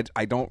of that. But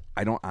I don't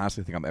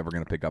honestly think I'm ever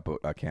going to pick up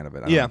a can of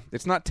it. Yeah.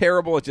 It's not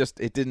terrible.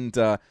 It didn't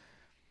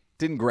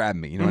grab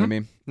me. You know what I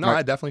mean? No, All right,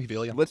 I definitely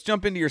feel you. let's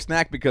jump into your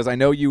snack, because I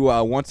know you,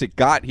 once it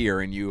got here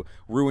and you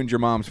ruined your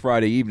mom's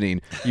Friday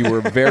evening, you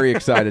were very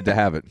excited to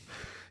have it.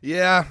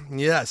 Yeah.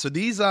 So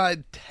these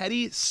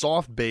Teddy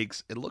soft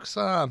bakes, it looks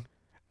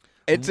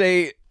It's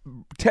a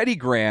Teddy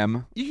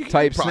Graham you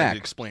type probably snack.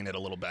 explain it a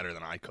little better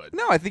than I could.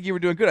 No, I think you were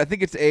doing good. I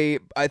think it's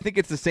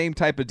the same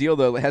type of deal,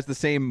 though. It has the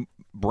same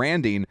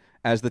branding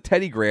as the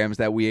Teddy Grahams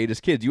that we ate as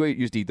kids. You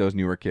used to eat those when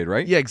you were a kid,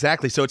 right? Yeah,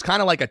 exactly. So it's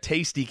kind of like a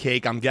tasty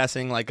cake. I'm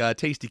guessing like a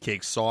tasty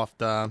cake, soft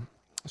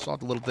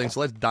little thing. So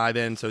let's dive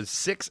in. So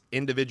 6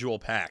 individual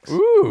packs.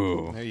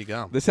 Ooh. There you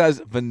go. This has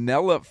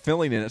vanilla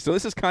filling in it. So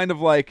this is kind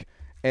of like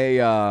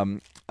a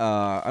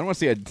I don't want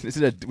to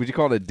say would you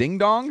call it a ding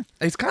dong?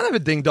 It's kind of a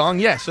ding dong.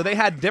 Yeah. So they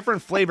had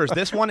different flavors.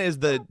 This one is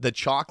the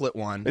chocolate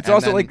one. It's and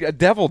also then- like a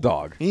devil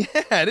dog. yeah,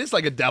 it is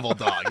like a devil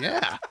dog.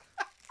 Yeah,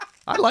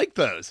 I like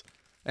those.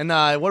 And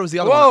what was the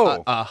other Whoa.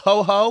 one?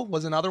 Ho Ho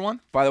was another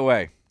one. By the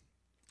way,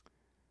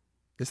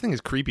 This thing is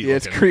creepy. yeah,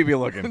 it's looking. creepy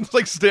looking. It's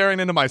like staring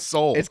into my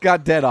soul. It's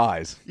got dead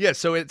eyes. Yeah,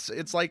 so it's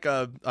like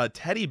a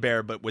teddy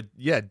bear, but with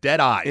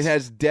dead eyes. It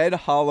has dead,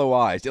 hollow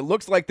eyes. It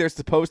looks like there's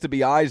supposed to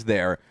be eyes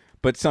there,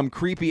 but some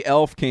creepy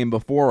elf came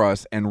before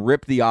us and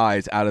ripped the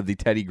eyes out of the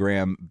Teddy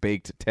Graham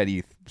baked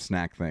Teddy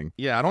snack thing.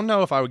 Yeah, I don't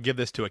know if I would give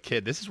this to a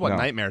kid. This is what No.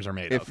 nightmares are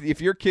made of. If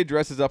your kid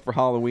dresses up for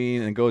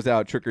Halloween and goes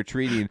out trick or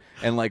treating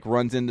and like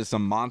runs into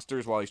some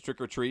monsters while he's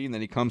trick or treating, then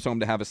he comes home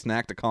to have a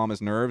snack to calm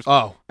his nerves.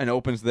 Oh. And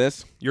opens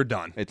this, You're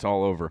done. it's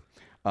all over.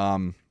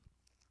 I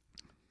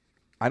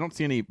don't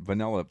see any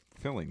vanilla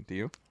filling. Do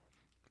you?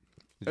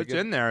 Did you It's get-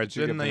 in there. did It's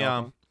you get in the.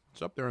 vanilla?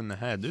 It's up there in the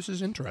head. This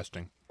is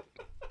interesting.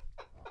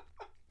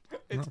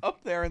 It's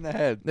up there in the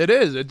head. It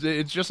is.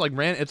 It's just like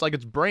It's like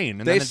its brain.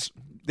 And They then it's,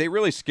 they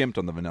really skimped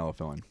on the vanilla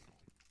filling.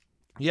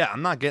 yeah,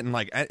 I'm not getting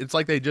like. It's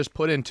like they just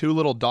put in 2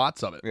 little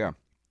dots of it. Yeah.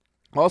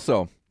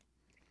 Also,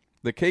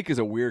 the cake is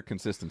a weird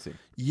consistency.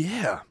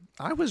 Yeah,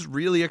 I was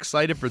really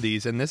excited for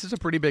these, and this is a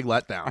pretty big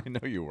letdown. I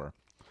know you were.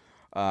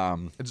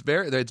 It's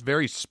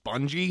very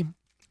spongy.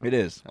 It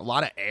is. A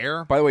lot of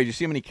air. By the way, do you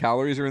see how many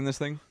calories are in this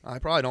thing? I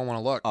probably don't want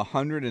to look.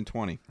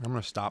 120. I'm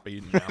gonna stop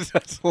eating now.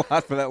 That's a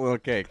lot for that little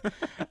cake.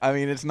 I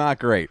mean, it's not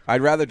great.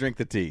 I'd rather drink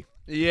the tea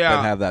Yeah.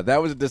 than have that.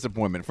 That was a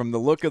disappointment. From the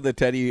look of the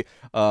teddy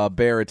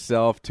bear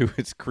itself to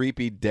its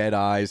creepy dead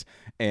eyes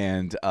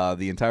and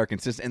the entire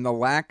consistency and the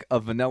lack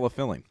of vanilla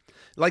filling.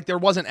 Like there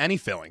wasn't any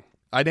filling.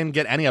 I didn't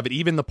get any of it.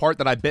 Even the part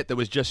that I bit that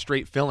was just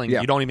straight filling,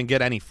 Yeah. you don't even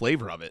get any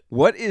flavor of it.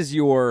 What is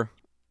your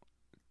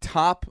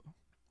top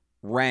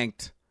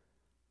ranked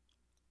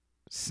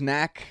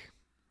snack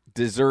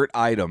dessert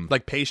item?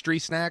 Like pastry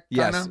snack,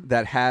 Yes, kinda?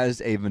 that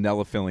has a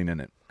vanilla filling in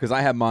it. Because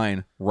I have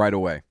mine right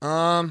away.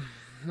 I'll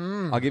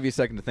give you a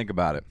second to think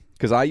about it.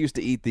 Because I used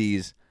to eat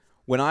these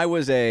when I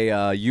was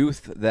a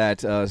youth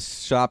that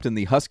shopped in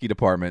the Husky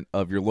department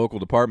of your local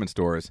department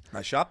stores.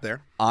 I shop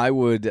there. I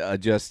would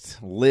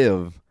just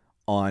live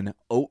on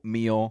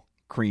oatmeal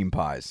cream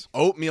pies.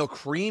 Oatmeal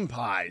cream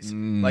pies.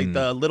 Like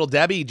the Little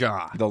Debbie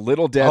jar. The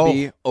Little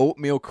Debbie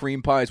oatmeal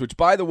cream pies, which,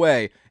 by the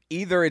way,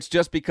 either it's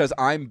just because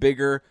I'm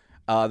bigger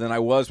than I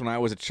was when I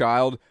was a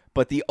child,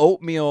 but the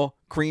oatmeal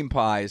cream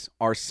pies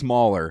are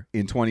smaller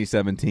in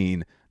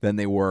 2017 than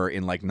they were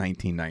in like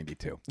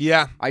 1992.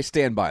 Yeah. I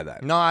stand by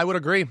that. No, I would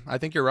agree. I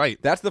think you're right.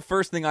 That's the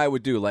first thing I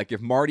would do. Like if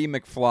Marty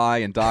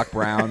McFly and Doc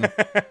Brown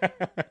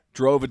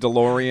drove a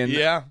DeLorean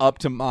Yeah. up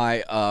to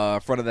my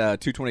front of the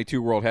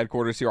 222 World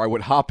Headquarters here, I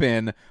would hop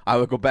in, I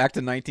would go back to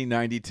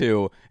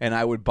 1992, and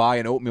I would buy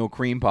an oatmeal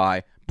cream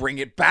pie, bring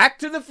it back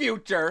to the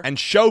future, And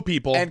show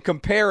people. and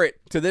compare it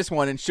to this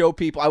one and show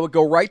people. I would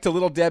go right to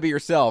Little Debbie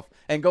herself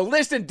and go,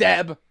 listen,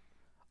 Deb,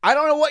 I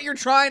don't know what you're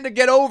trying to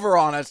get over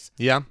on us,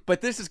 yeah.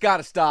 but this has got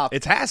to stop.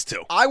 It has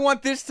to. I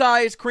want this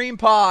size cream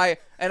pie,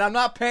 and I'm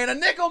not paying a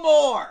nickel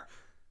more.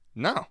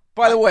 No.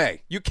 By the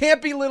way, you can't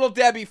be Little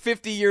Debbie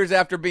 50 years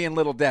after being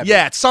Little Debbie.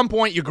 Yeah, at some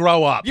point you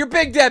grow up. You're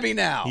Big Debbie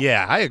now.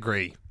 Yeah, I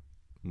agree.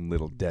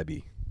 Little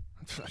Debbie.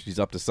 She's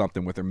up to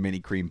something with her mini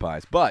cream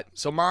pies, but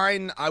So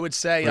mine, I would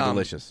say, they're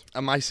delicious.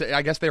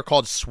 I guess they're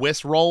called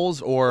Swiss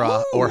rolls or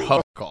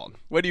ho. called.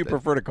 What do you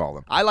prefer to call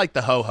them? I like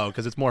the ho-ho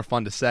because it's more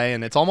fun to say,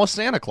 and it's almost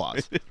Santa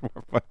Claus. It's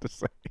more fun to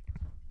say.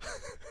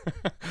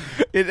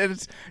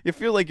 You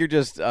feel like you're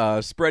just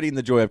spreading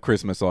the joy of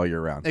Christmas all year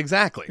round.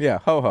 Exactly. Yeah,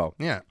 ho ho.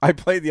 Yeah. I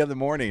played the other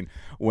morning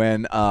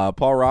when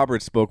Paul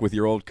Roberts spoke with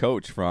your old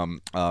coach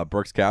from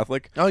Berks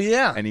Catholic. Oh,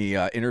 yeah. And he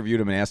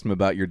interviewed him and asked him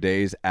about your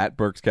days at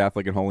Berks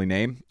Catholic and Holy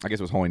Name. I guess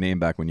it was Holy Name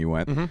back when you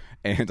went. Mm-hmm.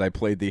 And I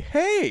played the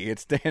 "Hey,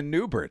 it's Dan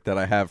Newbert" that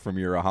I have from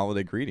your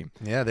holiday greeting.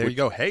 Yeah, there you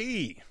go.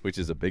 Hey. Which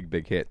is a big,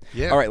 big hit.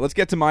 Yeah. All right, let's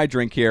get to my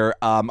drink here.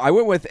 I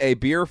went with a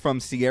beer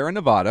from Sierra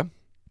Nevada.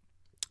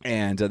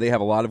 And they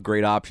have a lot of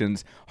great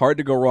options. Hard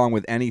to go wrong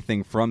with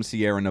anything from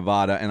Sierra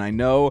Nevada. And I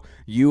know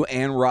you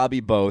and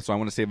Robbie both, so I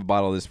want to save a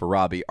bottle of this for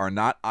Robbie, are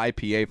not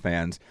IPA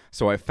fans.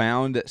 So I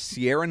found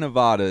Sierra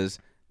Nevada's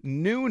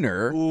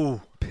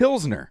Nooner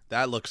Pilsner.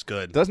 That looks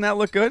good. Doesn't that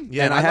look good?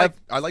 Yeah, and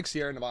I like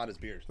Sierra Nevada's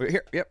beers.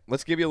 Here, yep.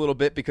 Let's give you a little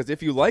bit because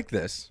if you like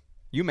this,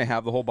 you may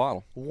have the whole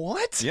bottle.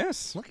 What?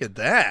 Yes. Look at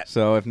that.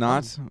 So if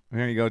not,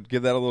 here you go.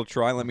 Give that a little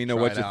try. Let me know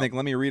Try what it you out. think.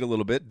 Let me read a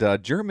little bit.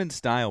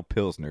 German-style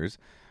Pilsners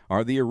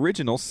are the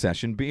original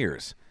session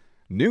beers.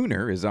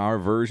 Nooner is our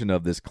version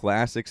of this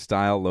classic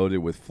style loaded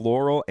with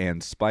floral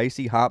and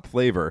spicy hop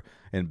flavor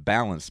and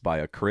balanced by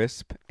a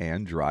crisp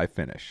and dry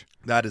finish.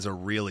 That is a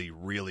really,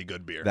 really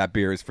good beer. That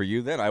beer is for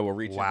you then. I will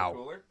reach in Wow. the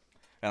cooler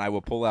and I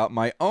will pull out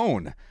my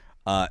own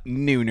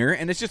Nooner.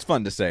 And it's just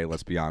fun to say,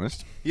 let's be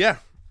honest. Yeah.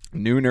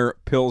 Nooner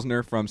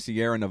Pilsner from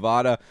Sierra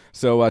Nevada.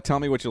 So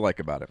tell me what you like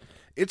about it.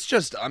 It's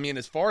just, I mean,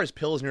 as far as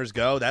Pilsners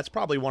go, that's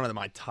probably one of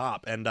my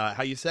top. And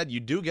how you said, you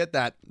do get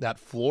that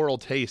floral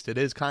taste. It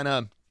is kind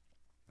of,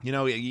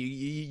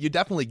 you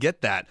definitely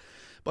get that.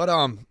 But,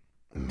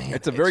 man.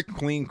 It's a very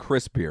clean,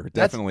 crisp beer. It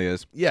definitely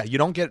is. Yeah, you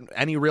don't get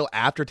any real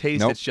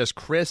aftertaste. Nope. It's just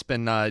crisp.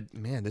 And,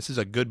 man, this is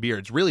a good beer.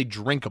 It's really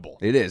drinkable.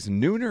 It is.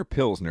 Nooner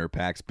Pilsner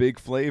packs big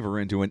flavor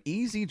into an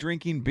easy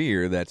drinking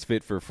beer that's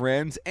fit for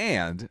friends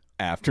and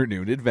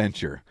afternoon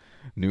adventure.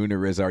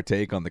 Nooner is our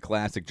take on the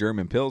classic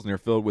German Pilsner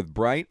filled with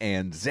bright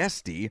and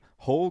zesty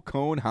whole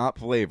cone hop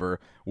flavor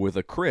with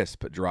a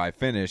crisp, dry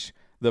finish.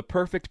 The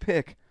perfect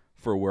pick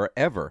for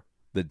wherever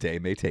the day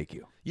may take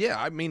you.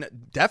 Yeah, I mean,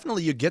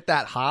 definitely you get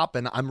that hop,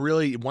 and I'm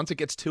really, once it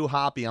gets too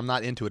hoppy, I'm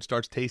not into it. It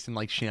starts tasting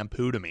like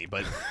shampoo to me,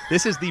 but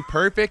this is the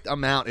perfect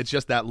amount. It's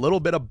just that little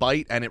bit of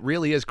bite, and it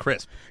really is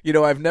crisp. You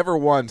know, I've never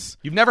once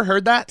You've never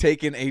heard that?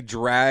 taken a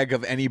drag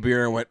of any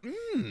beer and went,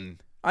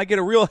 I get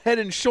a real Head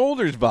and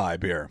Shoulders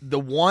vibe here. The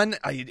one,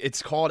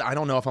 it's called, I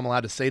don't know if I'm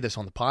allowed to say this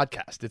on the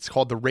podcast. It's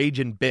called the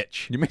Ragin'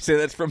 Bitch. You may say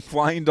that's from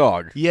Flying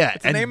Dog. Yeah,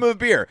 It's the name of a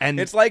beer. and-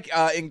 It's like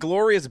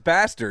Inglourious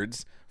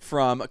Bastards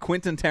from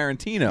Quentin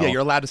Tarantino. Yeah,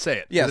 you're allowed to say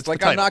it. 'cause Yes, it's like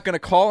the I'm title. not going to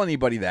call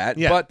anybody that,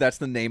 Yeah. but that's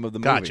the name of the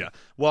movie. Gotcha.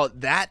 Well,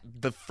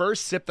 the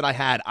first sip that I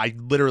had, I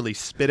literally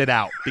spit it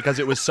out because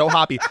it was so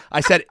hoppy.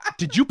 I said,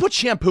 "Did you put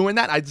shampoo in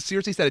that?" I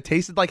seriously said it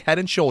tasted like Head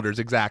and Shoulders,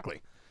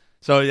 exactly.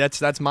 So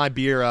that's my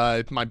beer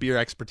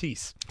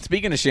expertise.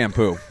 Speaking of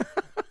shampoo,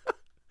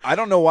 I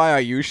don't know why I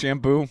use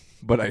shampoo,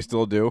 but I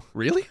still do.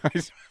 Really?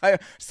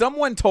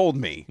 Someone told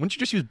me. Wouldn't you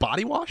just use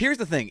body wash? Here's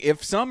the thing.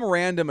 If some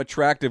random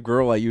attractive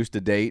girl I used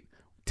to date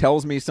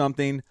tells me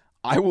something,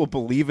 I will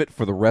believe it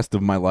for the rest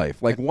of my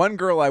life. Like one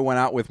girl I went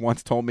out with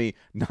once told me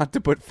not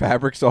to put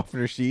fabric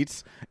softener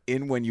sheets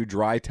in when you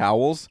dry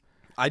towels.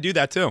 I do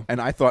that too.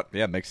 And I thought,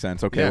 yeah, makes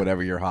sense. Okay, Yeah.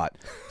 whatever, you're hot.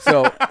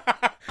 So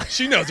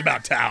She knows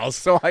about towels.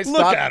 So I stopped,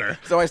 Look at her.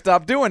 So I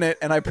stopped doing it,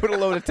 and I put a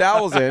load of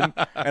towels in,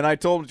 and I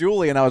told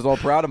Julie, and I was all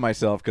proud of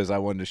myself because I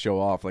wanted to show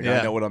off. Like, I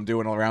Yeah. know what I'm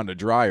doing around a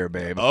dryer,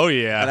 babe. Oh,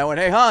 yeah. And I went,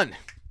 hey, hon,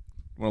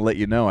 I want to let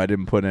you know I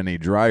didn't put any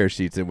dryer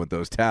sheets in with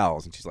those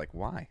towels. And she's like,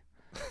 why?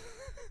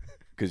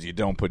 Because you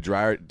don't put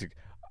dryer...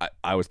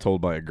 I was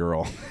told by a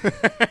girl.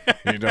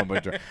 You don't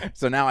put dryer.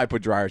 So now I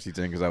put dryer sheets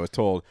in because I was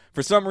told.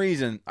 For some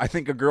reason, I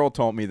think a girl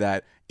told me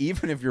that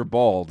even if you're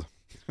bald,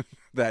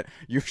 that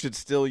you should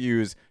still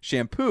use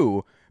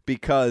shampoo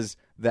because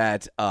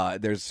that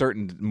there's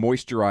certain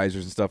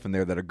moisturizers and stuff in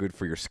there that are good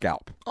for your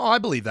scalp. Oh, I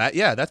believe that.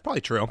 Yeah, that's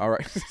probably true. All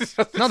right.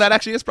 No, that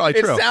actually is probably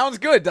true. It sounds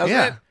good, doesn't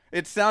Yeah. it?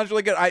 It sounds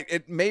really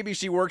good. Maybe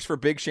she works for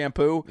Big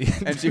Shampoo,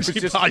 and she was She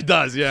just probably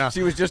does, yeah.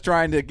 She was just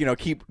trying to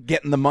keep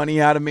getting the money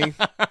out of me.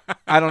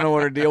 I don't know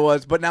what her deal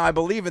was, but now I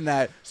believe in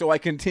that, so I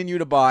continue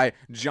to buy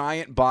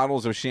giant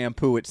bottles of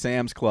shampoo at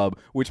Sam's Club,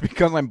 which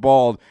because I'm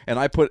bald and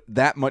I put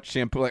that much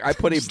shampoo, like I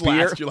put a Just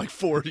beer, last you like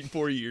 4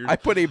 years. I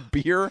put a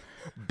beer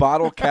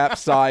bottle cap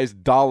size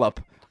dollop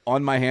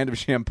on my hand of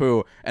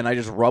shampoo, and I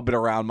just rub it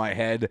around my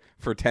head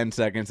for 10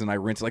 seconds, and I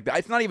rinse it. Like,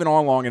 it's not even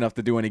on long enough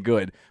to do any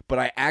good, but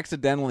I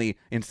accidentally,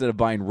 instead of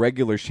buying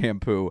regular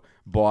shampoo,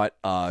 bought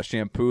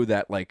shampoo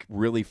that, like,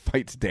 really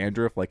fights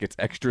dandruff. Like, it's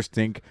extra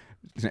strength,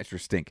 and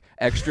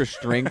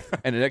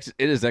it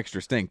is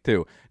extra stink,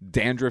 too.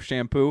 Dandruff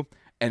shampoo,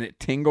 and it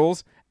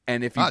tingles,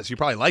 and if you... so you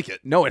probably like it.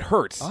 No, it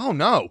hurts. Oh,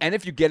 no. And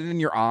if you get it in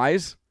your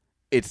eyes,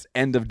 it's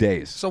end of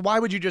days. So why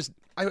would you just...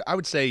 I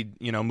would say,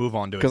 move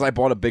on to it. Because I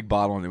bought a big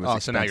bottle and it was Oh,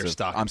 expensive. so now you're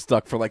stuck. I'm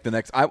stuck for like the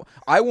next...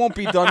 I won't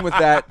be done with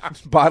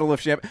that bottle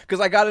of shampoo because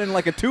I got it in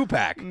like a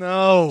 2-pack.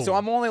 No. So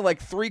I'm only like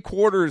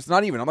 3/4,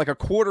 not even. I'm like a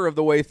quarter of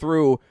the way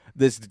through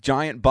this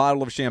giant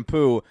bottle of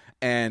shampoo,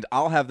 and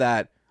I'll have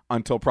that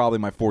until probably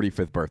my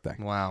 45th birthday.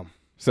 Wow.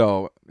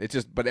 So it's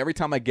just, but every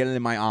time I get it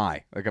in my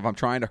eye, like if I'm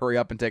trying to hurry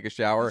up and take a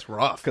shower, It's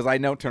rough. because I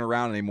don't turn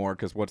around anymore.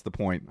 Because what's the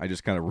point? I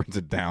just kind of rinse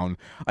it down.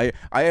 I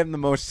am the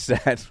most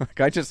sad. Like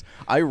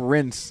I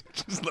rinse.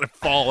 Just let it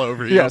fall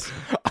over you. Yes,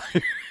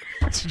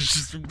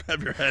 Just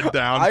have your head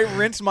down. I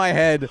rinse my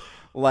head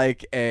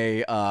like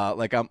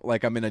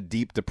I'm in a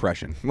deep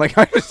depression. Like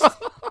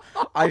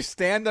I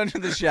stand under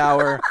the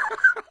shower.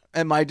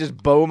 And I just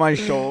bow my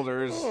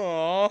shoulders,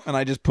 and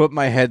I just put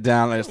my head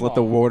down. And I just let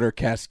the water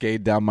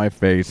cascade down my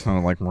face, and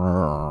I'm like,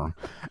 "Rrr."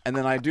 And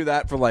then I do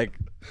that for like,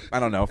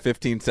 I don't know,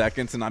 15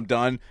 seconds, and I'm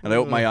done. And I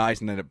open my eyes,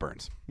 and then it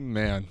burns.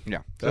 Man. Yeah,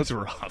 That's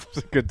rough.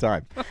 it's a good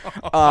time.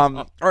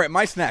 All right,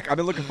 my snack. I've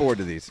been looking forward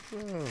to these.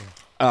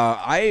 What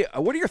are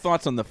your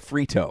thoughts on the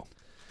Frito?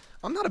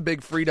 I'm not a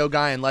big Frito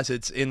guy unless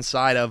it's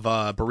inside of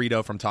a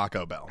burrito from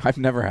Taco Bell. I've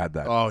never had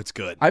that. Oh, it's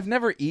good.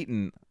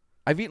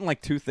 I've eaten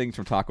like 2 things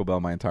from Taco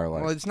Bell my entire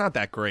life. Well, it's not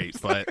that great,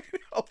 but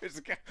it's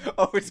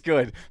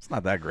good. It's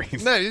not that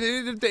great. no,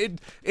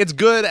 it's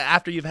good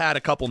after you've had a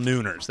couple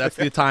nooners. That's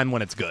the time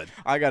when it's good.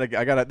 I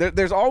gotta.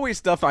 There's always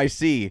stuff I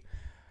see.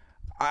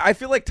 I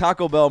feel like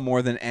Taco Bell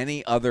more than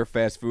any other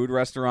fast food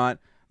restaurant.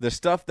 The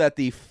stuff that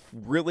the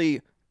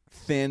really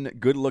thin,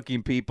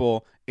 good-looking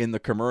people in the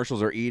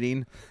commercials are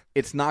eating,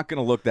 it's not going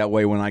to look that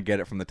way when I get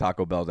it from the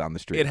Taco Bell down the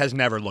street. It has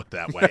never looked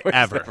that way,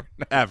 ever.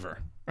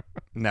 Never.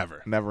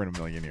 Never in a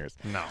million years.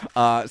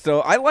 No. So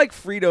I like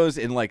Fritos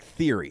in like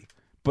theory,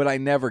 but I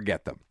never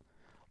get them.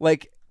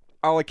 Like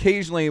I'll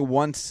occasionally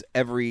once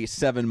every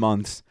 7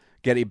 months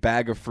get a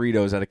bag of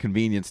Fritos at a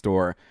convenience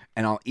store,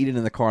 and I'll eat it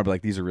in the car and be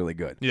like, these are really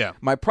good. Yeah.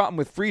 My problem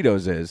with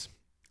Fritos is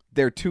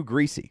they're too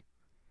greasy.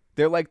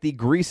 They're like the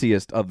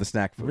greasiest of the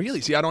snack foods. Really?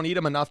 See, I don't eat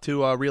them enough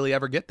to really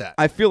ever get that.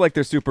 I feel like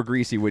they're super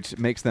greasy, which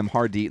makes them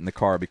hard to eat in the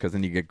car because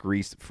then you get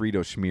grease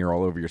Frito smear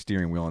all over your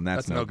steering wheel, and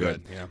that's no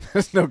good. Yeah.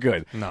 That's no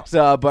good. No.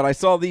 So, but I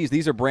saw these.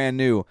 These are brand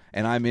new,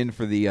 and I'm in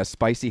for the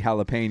spicy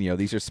jalapeno.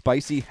 These are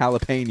spicy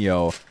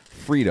jalapeno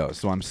Fritos,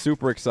 so I'm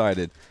super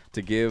excited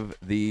to give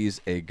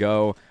these a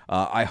go.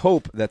 I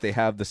hope that they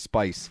have the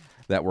spice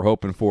that we're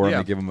hoping for. Yeah. I'm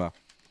gonna give them a.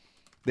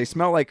 They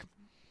smell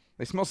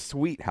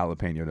sweet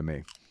jalapeno to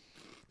me.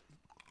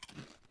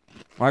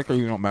 I like how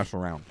you don't mess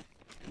around.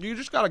 You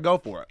just got to go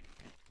for it.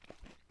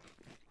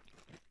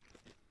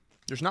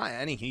 There's not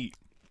any heat.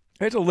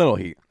 It's a little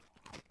heat.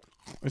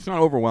 It's not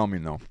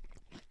overwhelming, though.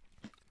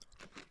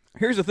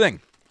 Here's the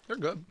thing. They're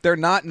good. They're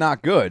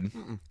not good.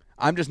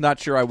 I'm just not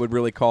sure I would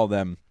really call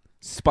them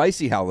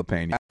spicy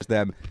jalapeno.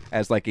 Them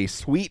as like a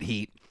sweet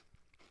heat.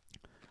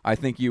 I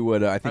think you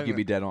would. I think you'd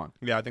be dead on.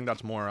 Yeah, I think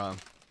that's more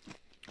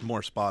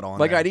spot on.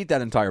 Like there. I'd eat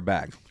that entire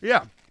bag.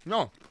 Yeah.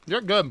 No, they're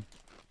good.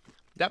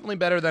 Definitely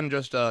better than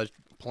just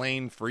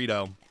plain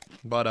Frito.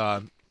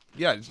 But,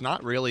 yeah, it's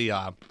not really...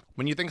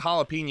 when you think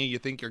jalapeno, you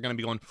think you're going to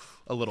be going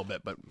a little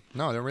bit. But,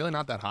 no, they're really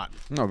not that hot.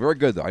 No, very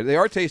good, though. They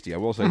are tasty, I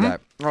will say that.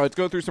 All right, let's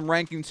go through some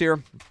rankings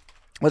here.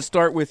 Let's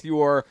start with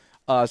your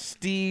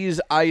Steez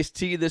iced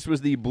tea. This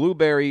was the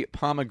blueberry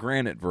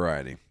pomegranate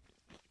variety.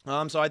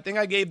 So I think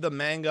I gave the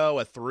mango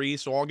a 3,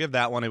 so I'll give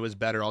that one. It was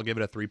better. I'll give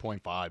it a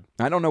 3.5.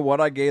 I don't know what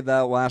I gave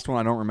that last one.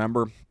 I don't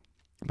remember.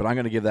 But I'm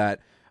going to give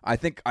that... I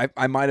think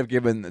I might have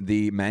given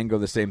the mango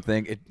the same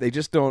thing. They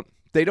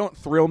don't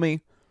thrill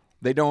me.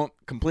 They don't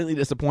completely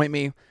disappoint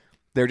me.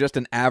 They're just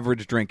an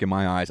average drink in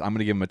my eyes. I'm going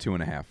to give them a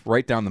 2.5,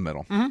 right down the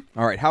middle. Mm-hmm.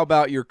 All right, how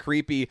about your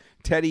creepy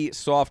Teddy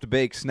soft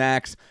baked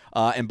snacks?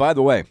 And by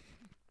the way,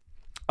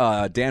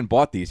 Dan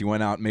bought these. He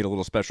went out and made a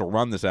little special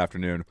run this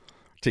afternoon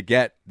to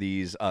get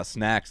these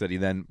snacks that he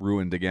then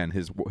ruined again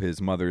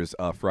his mother's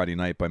Friday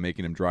night by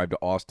making her drive to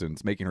Austin.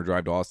 Thanks, to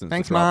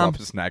drop Mom. off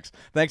his snacks.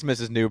 Thanks,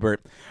 Mrs.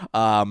 Newbert.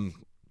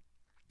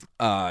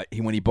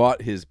 When he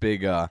bought his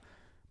big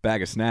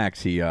bag of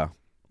snacks, he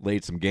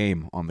laid some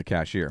game on the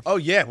cashier. Oh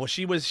yeah, well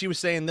she was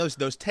saying those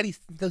Teddy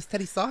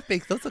soft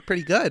bakes, those look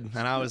pretty good,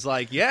 and I was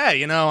like, yeah,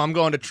 I'm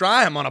going to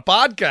try them on a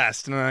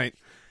podcast tonight.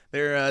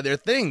 Their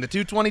thing, the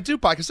 222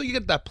 podcast. So you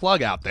get that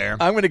plug out there.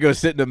 I'm going to go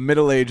sit in a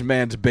middle-aged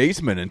man's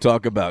basement and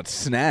talk about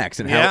snacks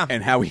and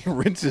how he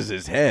rinses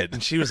his head.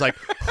 And she was like,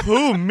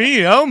 "Who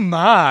me? Oh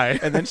my!"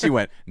 And then she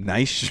went,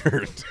 "Nice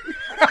shirt."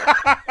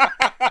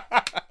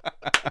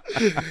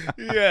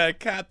 Yeah, it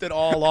capped it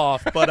all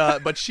off.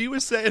 But she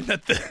was saying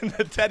that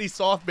the Teddy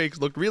soft bakes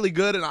looked really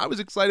good, and I was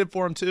excited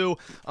for them too.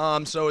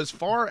 So as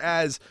far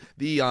as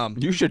the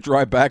You should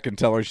drive back and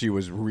tell her she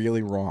was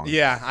really wrong.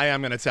 yeah, I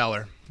am gonna tell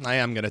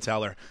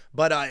her.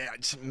 But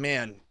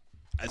man,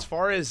 as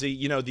far as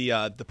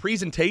the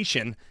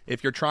presentation,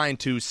 if you're trying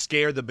to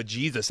scare the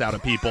bejesus out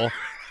of people,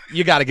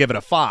 you got to give it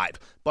a 5.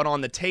 But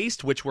on the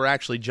taste, which we're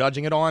actually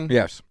judging it on,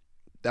 Yes.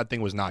 that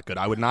thing was not good.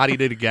 I would not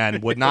eat it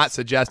again. Would not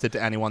suggest it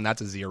to anyone.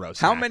 That's a 0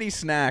 snack. How many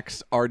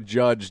snacks are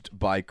judged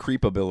by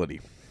creepability?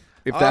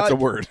 If that's a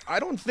word. I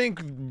don't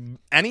think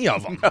any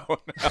of them. No,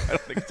 I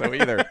don't think so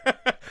either.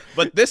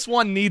 But this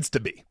one needs to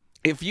be.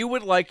 If you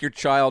would like your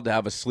child to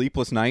have a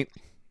sleepless night,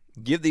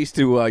 give these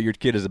to your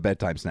kid as a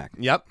bedtime snack.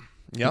 Yep.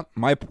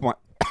 My point.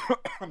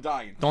 I'm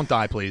dying. Don't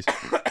die, please,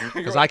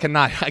 because I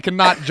cannot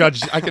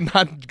judge. I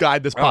cannot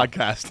guide this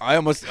podcast. I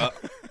almost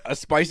a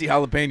spicy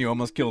jalapeno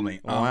almost killed me.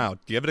 Wow,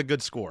 give it a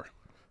good score.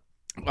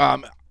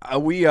 Oh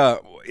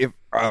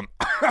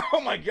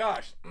my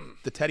gosh.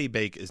 The Teddy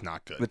Bake is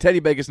not good. The Teddy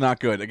Bake is not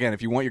good. Again,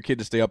 if you want your kid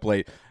to stay up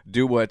late,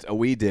 do what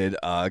we did.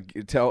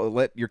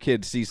 Let your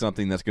kid see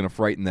something that's going to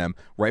frighten them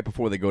right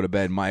before they go to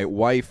bed. My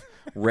wife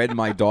read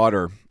my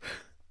daughter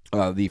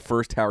the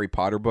first Harry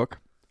Potter book.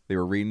 They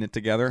were reading it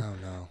together. Oh,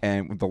 no.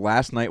 And the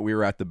last night we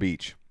were at the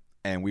beach,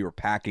 and we were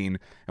packing,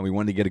 and we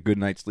wanted to get a good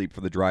night's sleep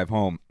for the drive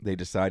home. They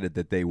decided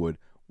that they would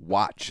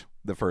watch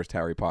the first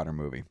Harry Potter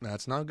movie.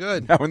 That's not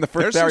good. Now, in the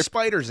first There's some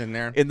spiders in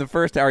there. In the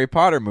first Harry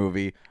Potter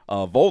movie,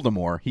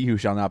 Voldemort, he who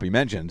shall not be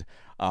mentioned,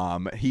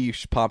 he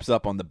pops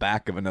up on the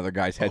back of another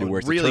guy's head who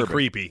wears really a turban.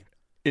 creepy.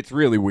 It's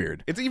really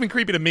weird. It's even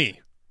creepy to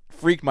me.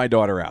 Freaked my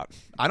daughter out.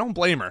 I don't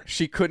blame her.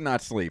 She could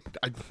not sleep.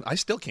 I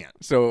still can't.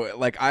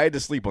 So, I had to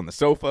sleep on the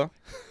sofa.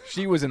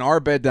 She was in our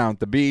bed down at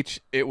the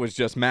beach. It was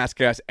just mass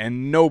gas,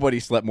 and nobody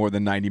slept more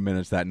than 90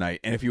 minutes that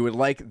night. And if you would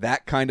like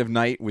that kind of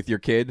night with your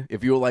kid,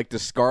 if you would like to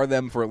scar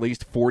them for at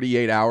least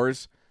 48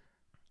 hours,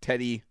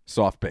 Teddy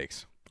soft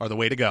bakes. Are the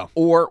way to go.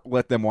 Or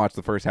let them watch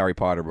the first Harry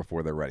Potter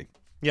before they're ready.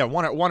 Yeah,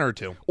 one or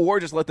two. Or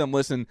just let them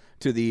listen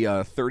to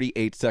the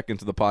 38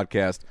 seconds of the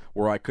podcast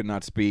where I could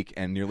not speak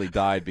and nearly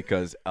died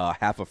because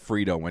half a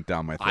Frito went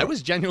down my throat. I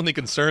was genuinely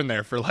concerned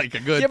there for like a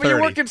good 30. Yeah, but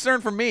you weren't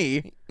concerned for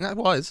me. I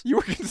was. You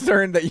were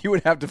concerned that you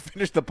would have to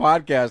finish the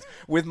podcast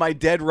with my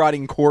dead,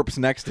 rotting corpse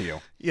next to you.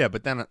 Yeah,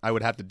 but then I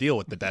would have to deal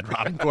with the dead,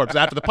 rotting corpse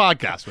after the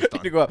podcast was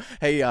done. You go,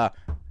 hey,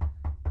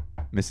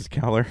 Mrs.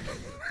 Keller,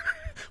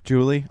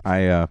 Julie,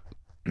 I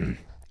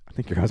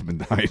think your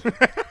husband died.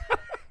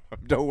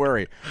 Don't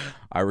worry.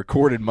 I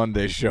recorded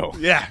Monday's show.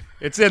 Yeah,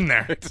 it's in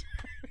there.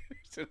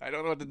 I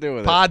don't know what to do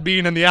with it.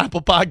 Podbean and the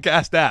Apple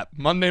Podcast app,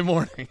 Monday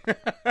morning.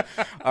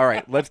 All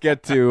right, let's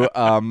get to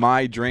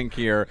my drink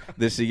here,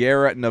 the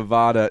Sierra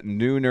Nevada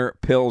Nooner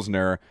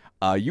Pilsner.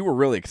 You were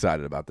really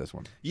excited about this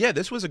one. Yeah,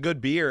 this was a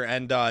good beer,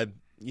 and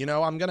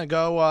I'm gonna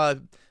go.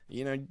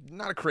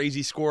 Not a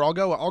crazy score. I'll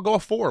go a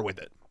 4 with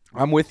it.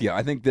 I'm with you.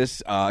 I think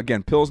this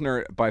again,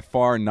 Pilsner by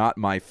far not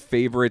my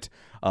favorite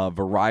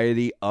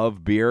variety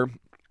of beer.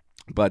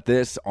 But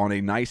this, on a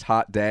nice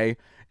hot day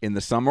in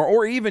the summer,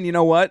 or even, you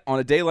know what, on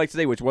a day like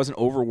today, which wasn't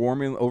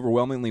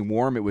overwhelmingly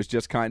warm, it was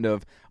just kind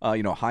of,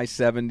 high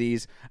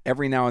 70s.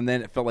 Every now and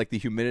then it felt like the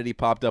humidity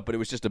popped up, but it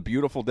was just a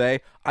beautiful day.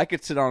 I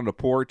could sit on a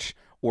porch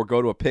or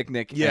go to a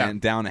picnic and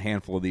down a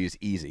handful of these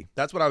easy.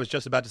 That's what I was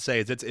just about to say.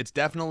 It's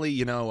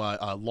definitely,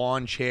 a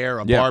lawn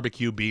chair,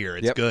 barbecue beer.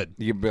 It's good.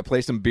 You can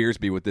play some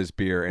Beersby with this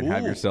beer and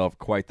have yourself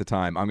quite the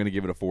time. I'm going to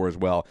give it a 4 as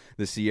well.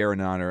 The Sierra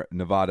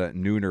Nevada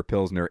Nooner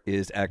Pilsner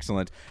is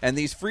excellent. And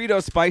these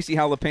Frito spicy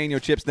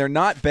jalapeno chips, they're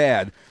not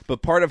bad,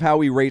 but part of how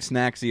we rate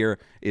snacks here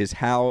is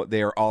how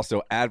they are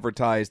also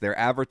advertised. They're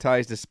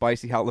advertised as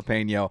spicy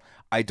jalapeno.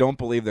 I don't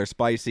believe they're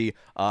spicy.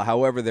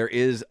 However, there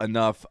is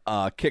enough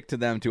kick to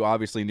them to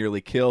obviously nearly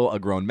kill a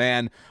grown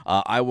man.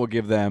 I will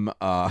give them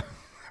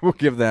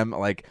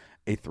like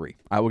a 3.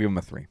 I will give them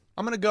a 3.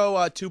 I'm going to go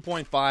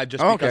 2.5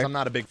 just because I'm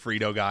not a big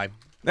Frito guy.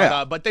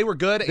 Yeah. But they were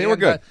good. They were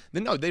good.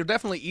 No, they were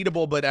definitely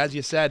eatable, but as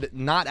you said,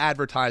 not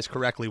advertised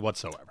correctly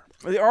whatsoever.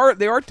 They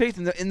are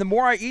tasting, and the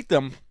more I eat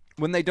them,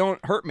 when they don't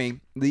hurt me,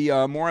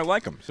 the more I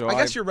like them. So I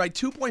guess you're right.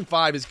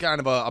 2.5 is kind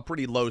of a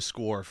pretty low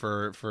score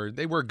for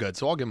they were good,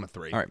 so I'll give them a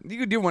 3. All right, you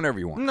can do whenever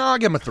you want. No, I'll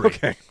give them a 3.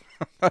 Okay.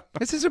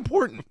 This is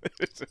important.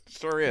 It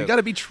sure is. You got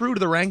to be true to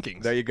the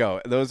rankings. There you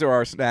go. Those are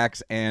our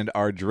snacks and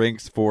our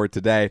drinks for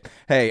today.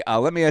 Hey,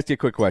 let me ask you a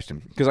quick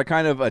question, because I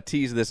kind of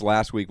teased this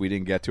last week. We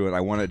didn't get to it.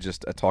 I want to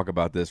just talk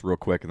about this real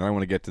quick, and then I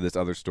want to get to this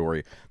other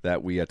story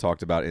that we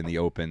talked about in the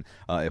open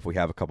if we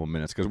have a couple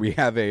minutes, because we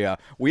have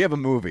a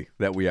movie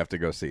that we have to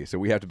go see. So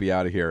we have to be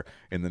out of here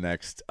in the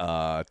next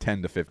 10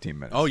 to 15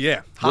 minutes. Oh,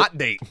 yeah. Hot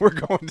date. We're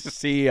going to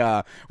see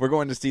The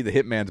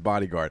Hitman's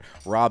Bodyguard.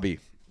 Robbie.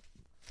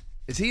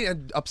 Is he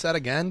upset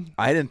again?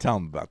 I didn't tell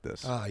him about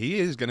this. He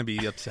is going to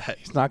be upset.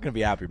 He's not going to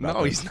be happy about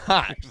No, this. he's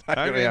not.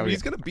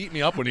 He's going to beat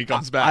me up when he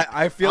comes back.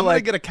 I feel I'm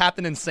like going to get a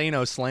Captain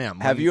Insano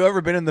slam. Have you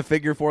ever been in the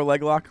figure 4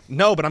 leg lock?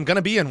 No, but I'm going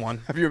to be in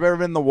one. Have you ever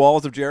been in the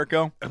walls of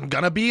Jericho? I'm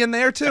going to be in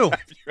there, too.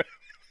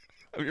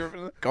 Have you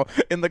ever been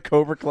in the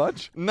Cobra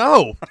Clutch?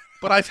 No,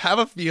 but I have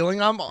a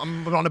feeling I'm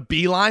on a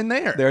beeline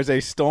there. There's a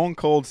Stone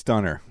Cold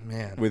Stunner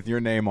Man. with your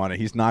name on it.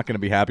 He's not going to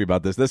be happy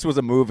about this. This was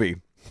a movie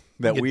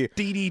that we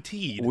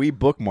DDT'd. We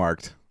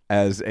bookmarked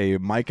as a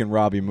Mike and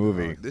Robbie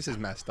movie. This is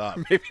messed up.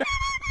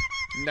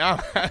 Now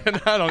I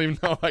don't even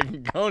know if I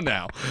can go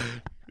now.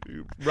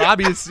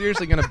 Robbie is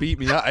seriously going to beat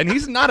me up, and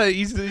he's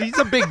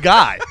a big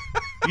guy.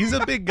 He's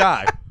a big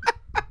guy.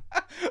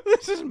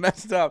 This is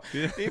messed up.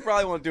 He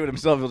probably won't do it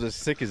himself. He'll just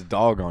sick his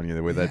dog on you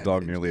the way that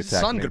dog nearly attacked me.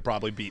 His son could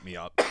probably beat me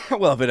up.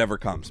 Well, if it ever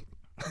comes.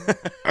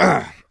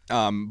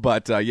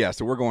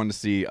 So we're going to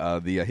see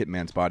the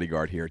Hitman's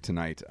Bodyguard here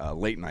tonight,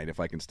 late night, if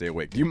I can stay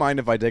awake. Do you mind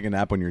if I take a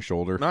nap on your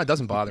shoulder? No, it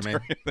doesn't bother me.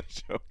 During the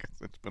show,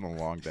 'cause it's been a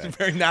long day. It's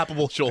very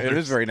nappable shoulder. It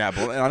is very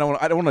nappable, and I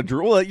don't want to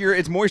drool.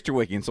 It's moisture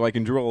wicking, so I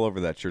can drool all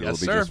over that shirt.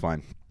 Yes, It'll be sir. just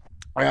fine.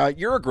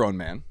 You're a grown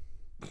man.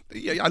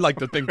 Yeah, I like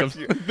to think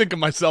of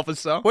myself as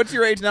so. What's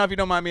your age now, if you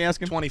don't mind me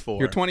asking? 24.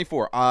 You're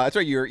 24. That's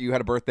right. You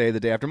had a birthday the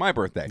day after my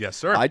birthday. Yes,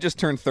 sir. I just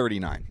turned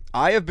 39.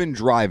 I have been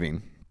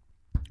driving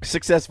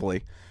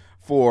successfully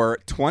for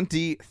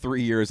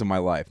 23 years of my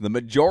life. The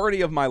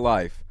majority of my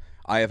life,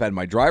 I have had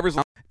my driver's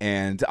license,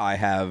 and I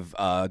have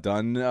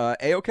done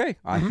A-OK.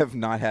 I have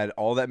not had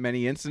all that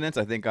many incidents.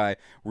 I think I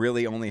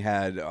really only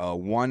had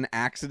one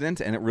accident,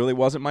 and it really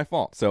wasn't my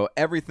fault. So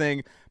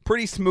everything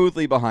pretty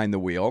smoothly behind the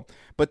wheel.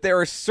 But there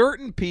are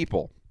certain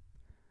people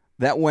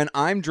that when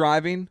I'm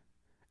driving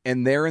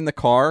and they're in the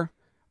car,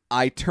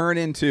 I turn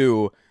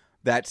into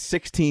that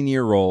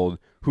 16-year-old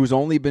who's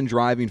only been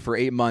driving for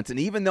 8 months. And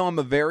even though I'm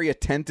a very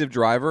attentive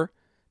driver,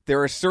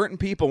 there are certain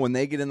people when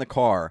they get in the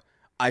car,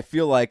 I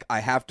feel like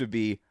I have to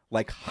be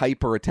like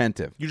hyper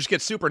attentive. You just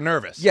get super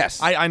nervous. Yes.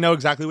 I know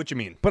exactly what you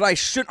mean. But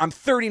I'm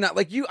 39.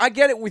 Like you, I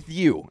get it with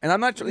you. And I'm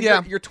not sure.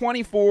 Yeah. You're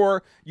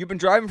 24. You've been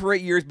driving for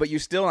 8 years, but you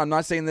still, I'm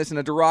not saying this in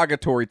a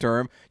derogatory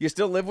term, you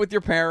still live with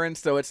your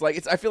parents. So it's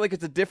like, I feel like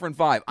it's a different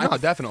vibe. No, I'm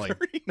definitely.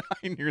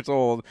 39 years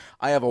old.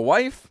 I have a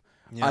wife.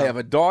 Yeah. I have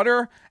a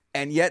daughter.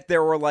 And yet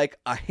there were like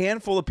a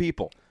handful of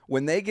people.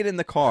 When they get in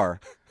the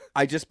car,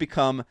 I just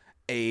become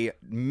a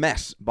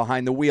mess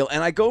behind the wheel.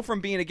 And I go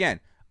from being, again,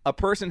 a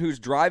person who's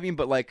driving,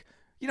 but like,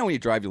 you know, when you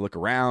drive, you look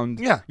around.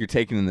 Yeah. You're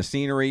taking in the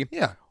scenery.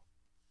 Yeah.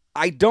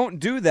 I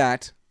don't do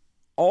that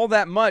all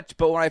that much,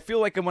 but when I feel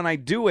like when I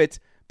do it,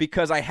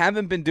 because I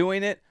haven't been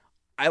doing it,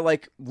 I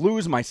like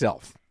lose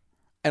myself.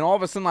 And all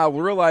of a sudden I'll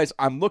realize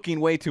I'm looking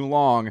way too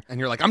long. And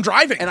you're like, I'm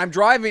driving. And I'm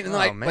driving, and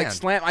then I man. like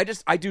slam.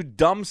 I do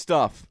dumb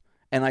stuff,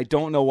 and I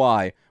don't know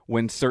why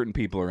when certain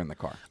people are in the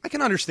car. I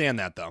can understand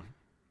that, though.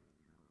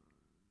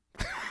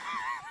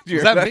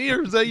 Is that me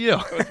or is that you?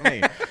 That was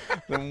me.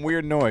 Some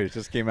weird noise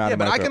just came out Yeah, of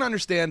my but I throat. can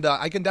understand.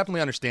 I can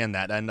definitely understand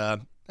that. And I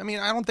mean,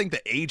 I don't think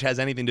the age has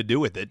anything to do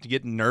with it. You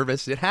get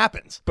nervous. It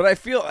happens. But I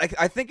feel like,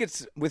 I think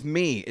it's, with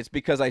me, it's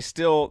because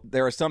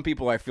there are some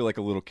people I feel like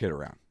a little kid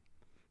around.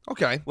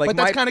 Okay. Like but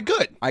that's my- kind of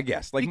good. I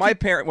guess. Like You my keep-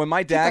 parent, when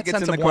my dad that gets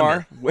in sense the of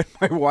car,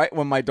 wonder.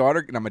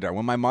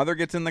 when my mother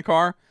gets in the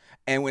car,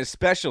 and when,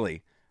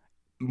 especially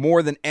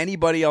more than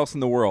anybody else in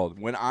the world,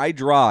 when I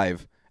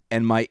drive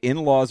and my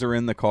in-laws are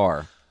in the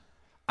car,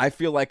 I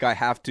feel like I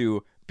have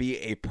to be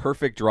a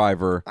perfect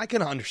driver, I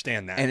can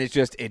understand that. and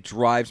it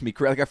drives me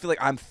crazy. Like I feel like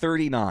I'm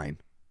 39.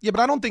 Yeah, but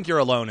I don't think you're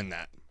alone in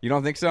that. You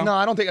don't think so? No,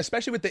 I don't think,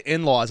 especially with the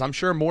in-laws, I'm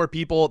sure more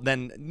people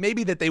than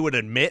maybe that they would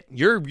admit.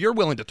 You're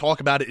willing to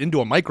talk about it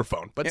into a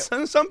microphone, but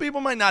some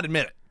people might not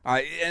admit it.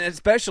 And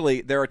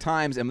especially, there are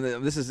times, and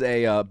this is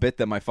a bit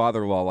that my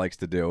father-in-law likes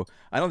to do.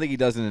 I don't think he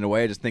does it in a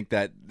way. I just think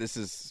that this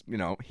is,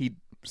 he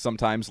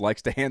sometimes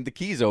likes to hand the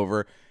keys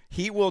over.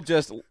 He will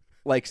just,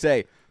 like,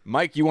 say,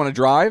 Mike, you want to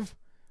drive?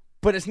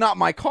 But it's not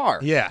my car.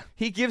 Yeah.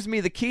 He gives me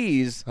the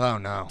keys Oh,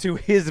 no. to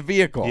his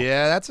vehicle.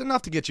 Yeah, that's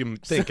enough to get you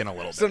thinking a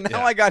little bit. So now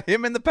Yeah. I got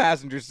him in the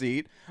passenger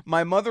seat,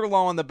 my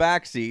mother-in-law in the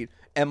back seat,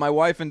 and my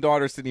wife and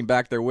daughter sitting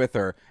back there with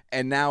her.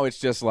 And now it's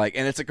just like,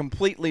 and it's a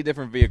completely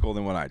different vehicle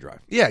than when I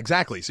drive. Yeah,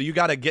 exactly. So you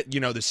got to get,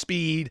 the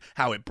speed,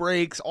 how it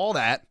brakes, all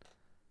that.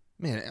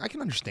 Man, I can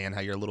understand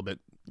how you're a little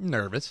bit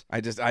nervous. I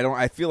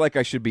feel like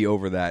I should be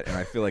over that, and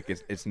I feel like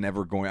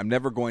I'm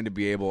never going to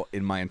be able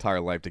in my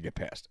entire life to get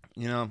past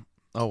it.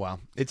 Oh, wow.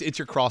 It's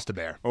your cross to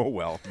bear. Oh,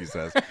 well, he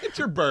says. It's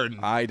your burden.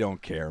 I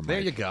don't care, Mike. There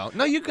you go.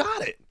 No, you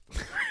got it.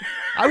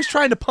 I was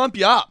trying to pump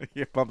you up.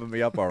 You're pumping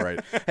me up all right.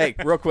 Hey,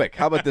 real quick,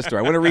 how about this story?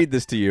 I want to read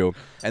this to you.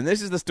 And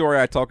this is the story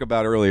I spoke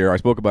about earlier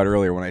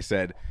when I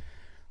said,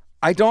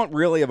 I don't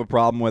really have a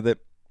problem with it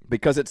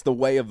because it's the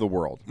way of the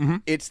world. Mm-hmm.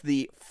 It's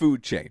the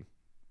food chain.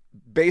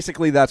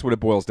 Basically, that's what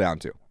it boils down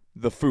to,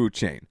 the food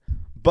chain.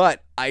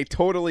 But I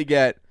totally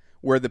get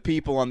where the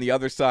people on the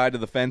other side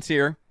of the fence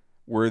here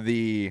were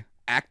the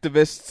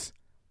activists.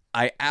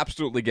 I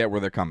absolutely get where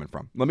they're coming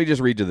from. Let me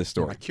just read you this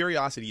story. My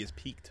curiosity is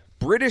piqued.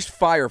 British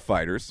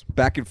firefighters,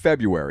 back in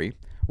February,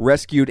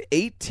 rescued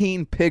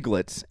 18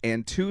 piglets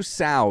and 2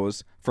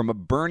 sows from a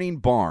burning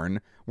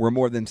barn where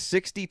more than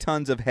 60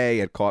 tons of hay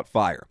had caught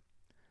fire.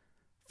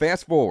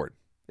 Fast forward.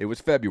 It was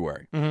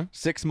February.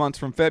 6 months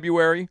from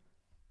February,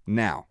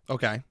 now.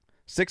 Okay.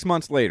 6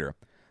 months later,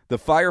 the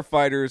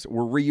firefighters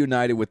were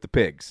reunited with the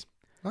pigs.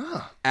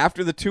 Ah.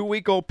 After the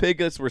 2-week-old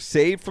piglets were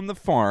saved from the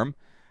farm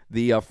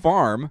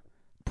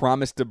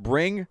promised to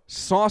bring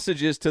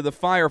sausages to the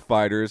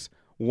firefighters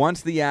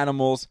once the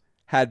animals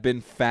had been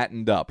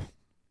fattened up.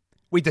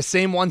 Wait, the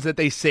same ones that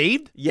they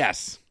saved?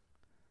 Yes.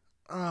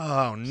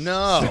 Oh,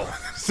 no.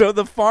 So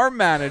the farm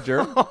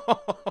manager...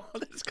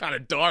 That's kind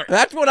of dark.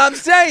 That's what I'm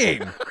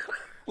saying.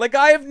 Like,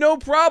 I have no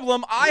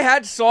problem. I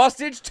had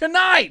sausage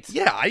tonight.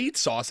 Yeah, I eat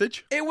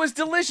sausage. It was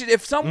delicious.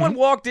 If someone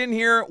walked in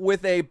here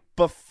with a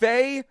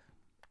buffet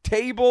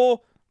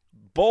table,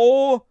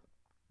 bowl,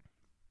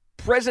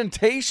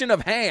 presentation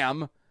of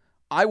ham,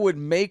 I would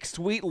make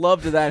sweet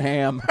love to that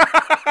ham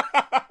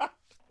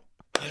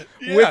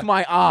with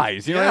my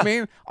eyes. You know what I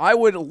mean? I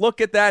would look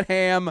at that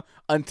ham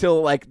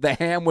until, like, the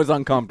ham was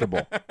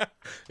uncomfortable.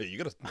 Hey, you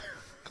gotta...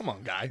 Come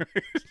on, guy.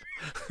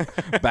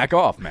 Back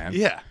off, man.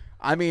 Yeah.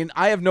 I mean,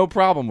 I have no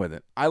problem with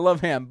it. I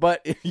love ham.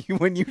 But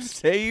when you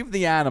save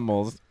the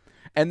animals,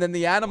 and then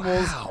the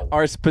animals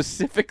are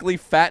specifically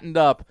fattened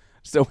up,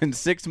 so in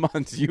 6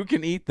 months you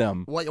can eat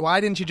them. Why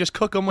didn't you just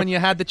cook them when you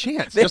had the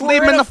chance? They Just were leave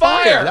them in in a the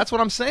fire. fire. That's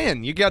what I'm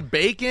saying. You got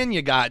bacon,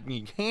 you got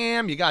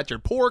ham, you got your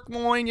pork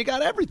loin, you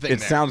got everything It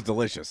there. sounds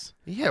delicious.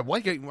 Yeah,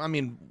 I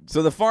mean,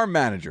 So the farm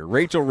manager,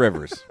 Rachel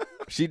Rivers,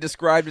 she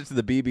described it to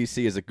the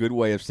BBC as a good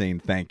way of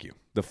saying thank you.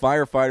 The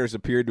firefighters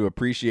appeared to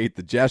appreciate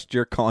the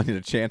gesture, calling it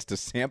a chance to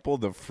sample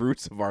the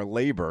fruits of our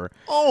labor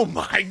oh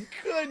my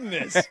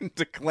goodness. and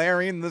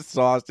declaring the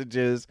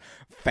sausages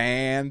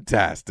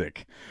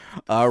fantastic.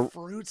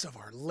 Fruits of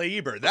our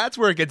labor. That's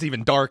where it gets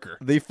even darker.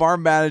 The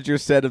farm manager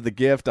said of the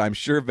gift, I'm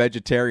sure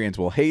vegetarians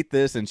will hate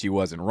this, and she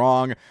wasn't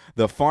wrong.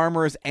 The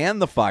farmers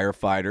and the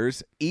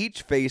firefighters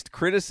each faced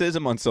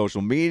criticism on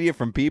social media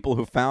from people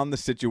who found the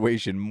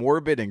situation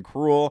morbid and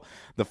cruel.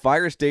 The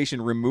fire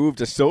station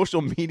removed a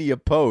social media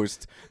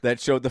post that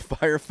showed the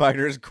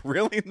firefighters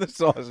grilling the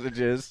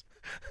sausages.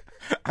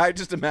 I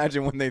just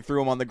imagine when they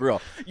threw them on the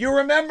grill. You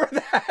remember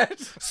that?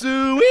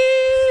 Suey!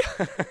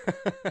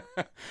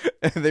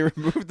 They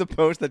removed the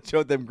post that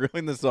showed them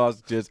grilling the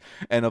sausages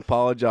and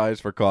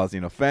apologized for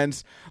causing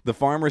offense. The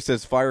farmer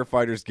says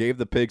firefighters gave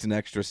the pigs an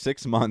extra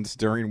 6 months,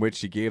 during which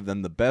she gave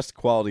them the best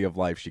quality of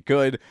life she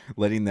could,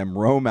 letting them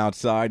roam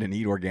outside and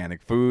eat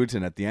organic foods.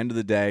 And at the end of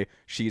the day,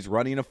 she's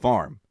running a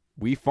farm.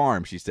 We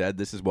farm, she said.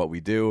 This is what we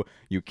do.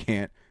 You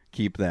can't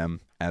keep them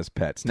as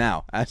pets.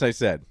 Now, as I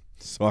said,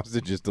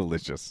 sausage is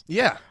delicious.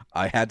 Yeah.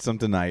 I had some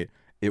tonight.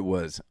 It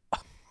was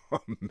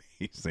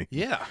amazing.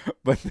 Yeah.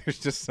 But there's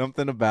just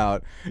something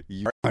about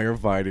you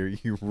firefighter.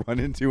 You run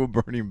into a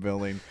burning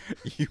building,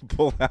 you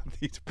pull out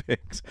these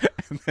pigs,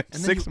 and then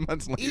 6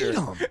 months later, eat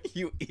 'em.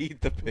 you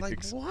eat the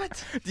pigs. Like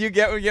what? Do you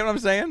get what I'm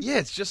saying? Yeah,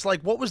 it's just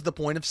like, what was the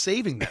point of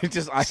saving them? It's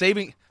just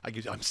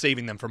I'm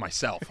saving them for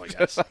myself, I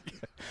guess.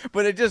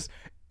 But it just,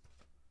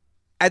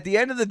 at the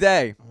end of the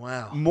day,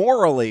 Wow.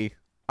 morally,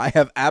 I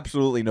have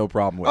absolutely no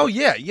problem with Oh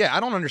it. yeah. I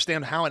don't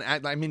understand how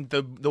I mean,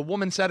 the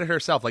woman said it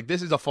herself. Like,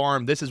 this is a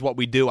farm. This is what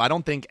we do. I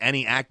don't think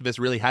any activist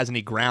really has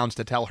any grounds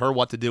to tell her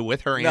what to do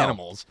with her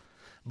animals.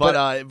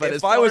 But if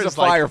as I far was a as,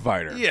 like,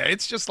 firefighter, yeah,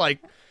 it's just like,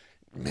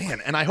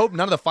 man. And I hope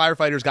none of the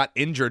firefighters got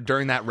injured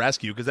during that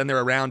rescue, because then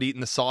they're around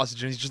eating the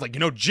sausage, and he's just like,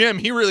 Jim,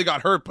 he really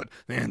got hurt, but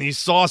man, these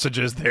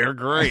sausages, they're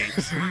great.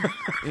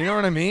 You know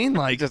what I mean?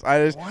 Like,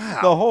 wow.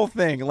 The whole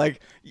thing,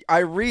 like, I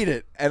read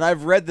it, and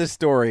I've read this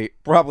story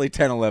probably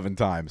 10, 11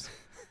 times.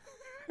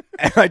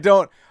 And I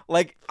don't,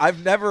 like,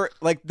 I've never,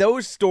 like,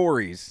 those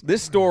stories,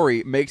 this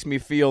story makes me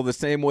feel the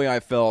same way I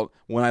felt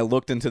when I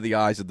looked into the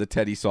eyes of the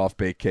Teddy soft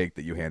baked cake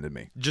that you handed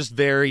me. just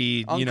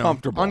very,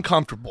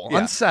 uncomfortable, Yeah.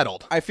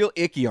 unsettled. I feel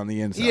icky on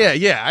the inside.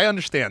 Yeah, I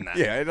understand that.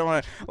 Yeah, I don't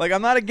want to, like,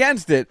 I'm not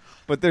against it,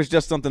 but there's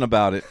just something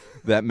about it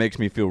that makes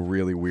me feel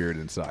really weird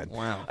inside.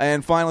 Wow.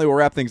 And finally, we'll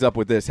wrap things up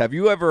with this. Have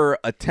you ever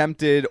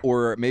attempted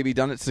or maybe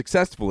done it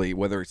successfully,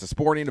 whether it's a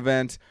sporting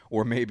event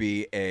or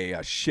maybe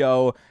a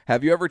show?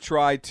 Have you ever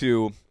tried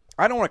to,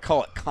 I don't want to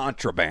call it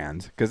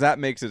contraband because that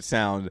makes it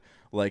sound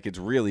like it's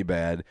really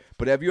bad,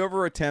 but have you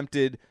ever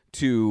attempted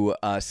to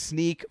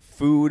sneak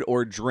food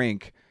or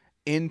drink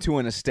into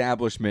an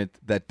establishment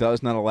that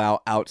does not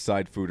allow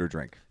outside food or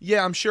drink?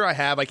 Yeah, I'm sure I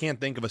have. I can't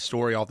think of a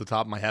story off the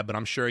top of my head, but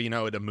I'm sure,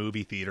 at a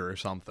movie theater or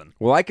something.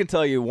 Well, I can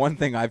tell you one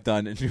thing I've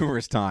done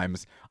numerous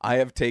times. I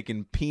have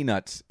taken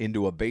peanuts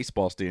into a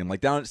baseball stadium,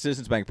 like down at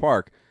Citizens Bank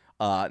Park.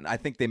 I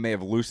think they may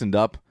have loosened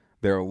up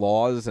their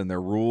laws and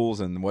their rules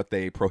and what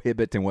they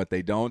prohibit and what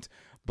they don't,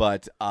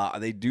 but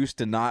they used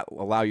to not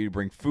allow you to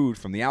bring food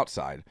from the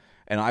outside.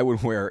 And I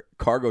would wear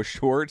cargo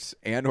shorts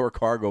and or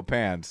cargo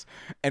pants.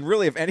 And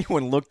really, if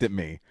anyone looked at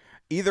me,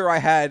 either I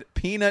had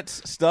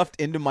peanuts stuffed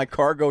into my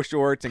cargo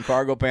shorts and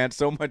cargo pants,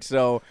 so much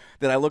so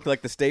that I looked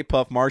like the Stay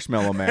Puft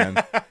Marshmallow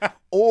Man,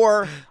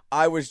 or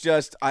I was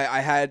just,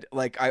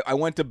 I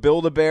went to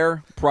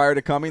Build-A-Bear prior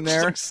to coming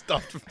there. Just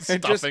like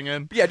and stuffing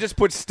in. Yeah, just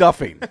put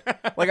stuffing.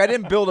 Like, I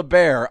didn't build a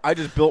bear. I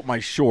just built my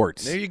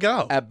shorts. There you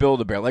go. At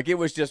Build-A-Bear. Like, it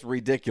was just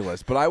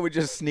ridiculous. But I would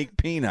just sneak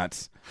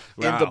peanuts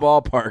Wow. into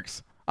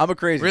ballparks. I'm a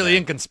crazy Really man.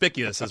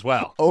 inconspicuous as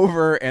well.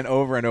 Over and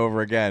over and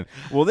over again.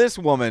 Well, this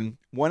woman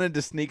wanted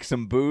to sneak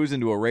some booze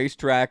into a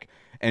racetrack,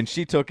 and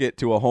she took it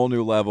to a whole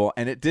new level,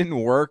 and it didn't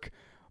work.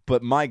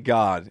 But my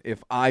God,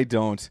 if I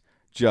don't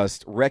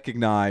just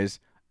recognize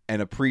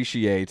and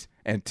appreciate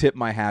and tip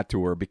my hat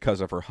to her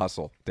because of her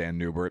hustle, Dan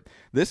Newbert.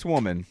 This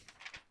woman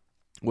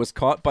was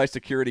caught by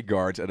security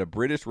guards at a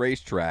British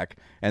racetrack,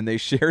 and they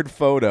shared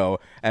photo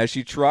as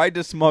she tried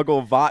to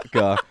smuggle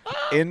vodka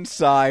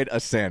inside a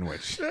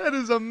sandwich. That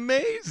is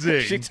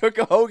amazing. She took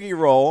a hoagie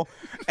roll,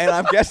 and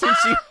I'm guessing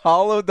she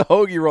hollowed the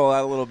hoagie roll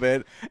out a little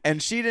bit,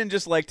 and she didn't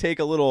just take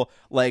a little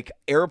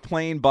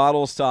airplane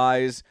bottle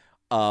size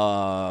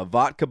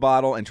vodka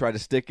bottle and try to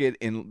stick it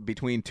in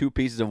between two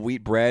pieces of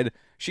wheat bread.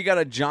 She got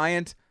a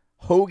giant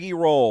hoagie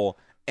roll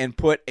and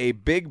put a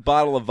big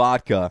bottle of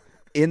vodka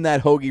in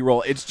that hoagie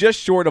roll. It's just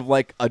short of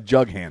like a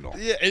jug handle.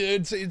 Yeah,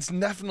 it's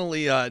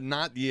definitely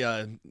not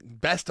the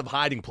best of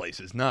hiding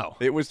places. No.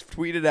 It was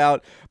tweeted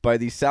out by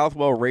the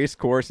Southwell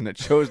Racecourse, and it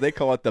shows they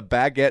call it the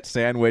baguette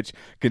sandwich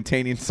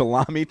containing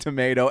salami,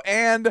 tomato,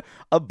 and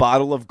a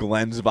bottle of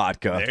Glenn's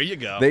vodka. There you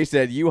go. They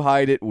said, you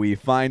hide it, we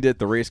find it.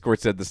 The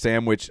racecourse said the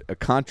sandwich's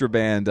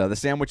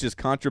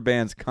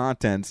contraband's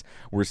contents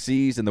were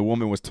seized, and the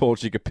woman was told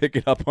she could pick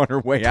it up on her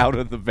way out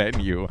of the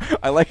venue.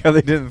 I like how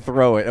they didn't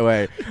throw it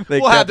away.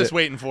 We'll have this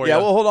waiting for you. Yeah,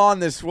 we'll hold on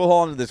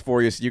to this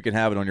for you so you can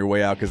have it on your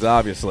way out, because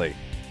obviously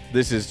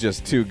this is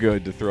just too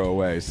good to throw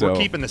away. So we're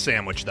keeping the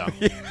sandwich, though.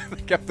 Yeah,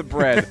 they kept the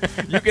bread.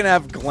 You can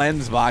have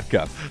Glenn's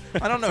vodka.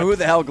 I don't know who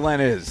the hell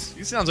Glenn is.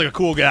 He sounds like a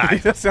cool He guy.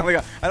 does sound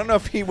like I don't know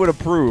if he would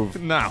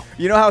approve. No.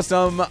 You know how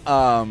some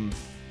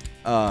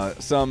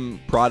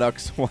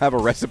products will have a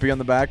recipe on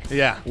the back?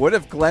 Yeah. What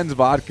if Glenn's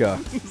vodka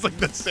It's like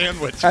the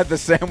sandwich. had the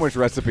sandwich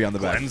recipe on the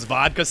back? Glenn's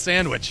vodka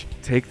sandwich.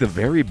 Take the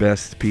very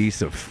best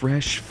piece of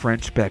fresh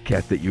French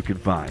baguette that you can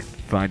find.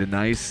 Find a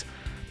nice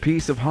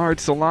piece of hard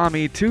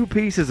salami, 2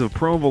 pieces of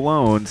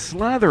provolone,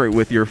 slather it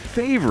with your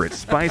favorite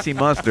spicy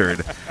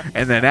mustard,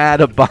 and then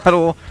add a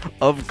bottle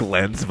of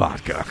Glenn's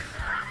vodka.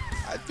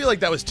 I feel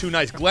like that was too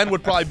nice. Glenn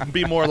would probably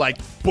be more like,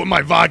 put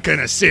my vodka in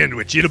a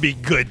sandwich. It'll be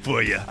good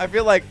for you. I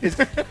feel like has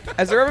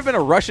there ever been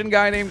a Russian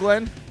guy named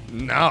Glenn?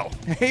 No.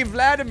 Hey,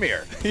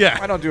 Vladimir. Yeah.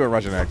 I don't do a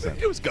Russian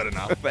accent. It was good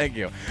enough. Thank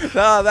you.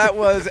 That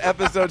was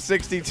episode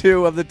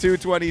 62 of the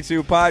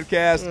 222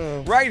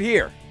 podcast right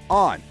here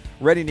on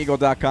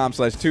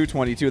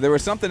ReadyNeagle.com/222. There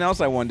was something else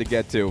I wanted to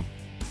get to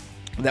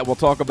that we'll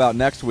talk about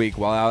next week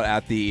while out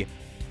at the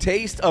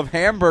Taste of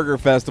Hamburger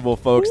Festival,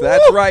 folks. Woo!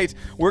 That's right.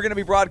 We're going to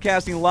be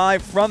broadcasting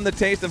live from the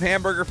Taste of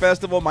Hamburger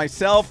Festival.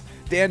 Myself,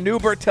 Dan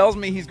Newbert tells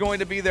me he's going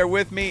to be there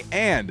with me,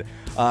 and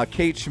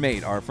Kate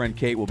Schmate, our friend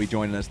Kate, will be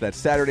joining us that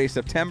Saturday,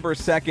 September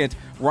 2nd,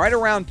 right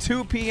around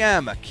 2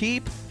 p.m.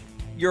 Keep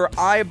your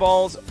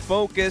eyeballs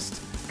focused,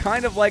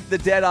 kind of like the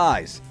dead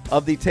eyes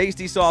of the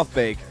Tasty Soft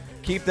Bake.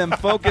 Keep them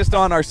focused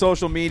on our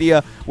social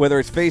media, whether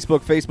it's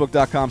Facebook,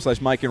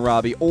 facebook.com/Mike and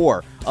Robbie,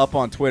 or up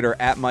on Twitter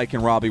 @Mike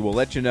and Robbie. We'll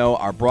let you know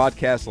our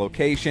broadcast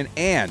location,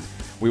 and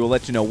we will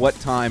let you know what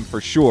time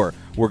for sure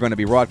we're going to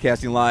be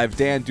broadcasting live.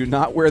 Dan, do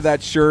not wear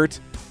that shirt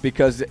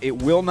because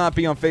it will not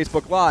be on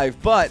Facebook Live,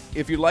 but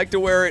if you'd like to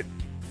wear it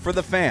for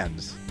the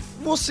fans,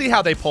 We'll see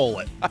how they poll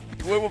it.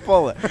 we will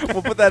pull it.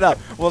 We'll put that up.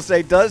 We'll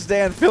say, does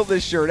Dan fill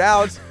this shirt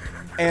out?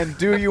 And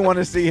do you want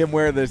to see him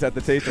wear this at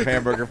the Taste of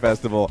Hamburger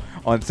Festival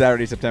on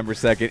Saturday, September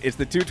 2nd? It's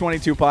the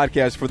 222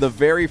 podcast for the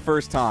very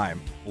first time,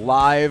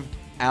 live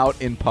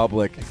out in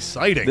public.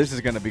 Exciting. This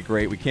is going to be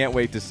great. We can't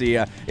wait to see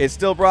you. It's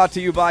still brought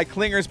to you by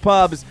Klingers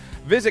Pubs.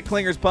 Visit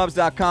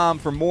KlingersPubs.com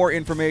for more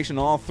information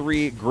on all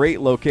 3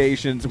 great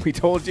locations. We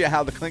told you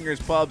how the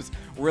Klingers Pubs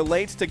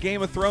relates to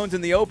Game of Thrones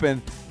in the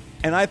open,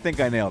 and I think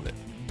I nailed it.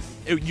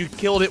 You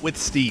killed it with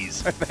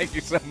steez. Thank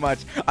you so much.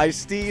 I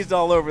steezed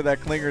all over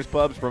that Klingers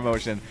Pubs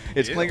promotion.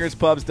 It's Ew.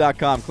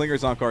 KlingersPubs.com,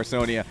 Klingers on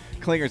Carsonia,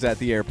 Klingers at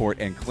the airport,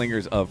 and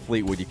Klingers of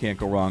Fleetwood. You can't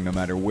go wrong no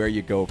matter where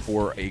you go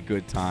for a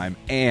good time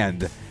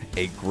and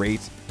a great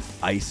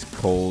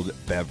ice-cold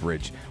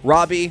beverage.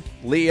 Robbie,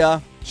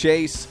 Leah,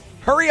 Chase,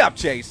 hurry up,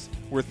 Chase.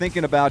 We're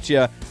thinking about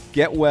you.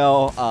 Get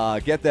well,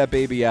 get that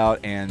baby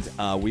out, and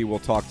we will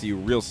talk to you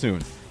real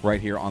soon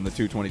right here on the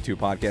 222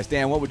 podcast.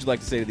 Dan, what would you like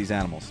to say to these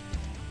animals?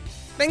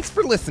 Thanks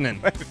for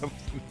listening.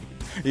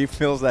 He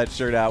fills that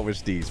shirt out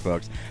with steez,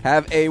 folks.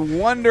 Have a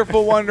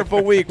wonderful,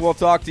 wonderful week. We'll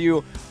talk to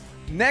you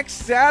next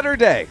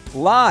Saturday,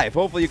 live.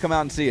 Hopefully you come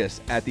out and see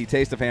us at the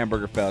Taste of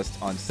Hamburger Fest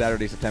on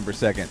Saturday, September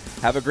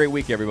 2nd. Have a great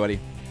week, everybody.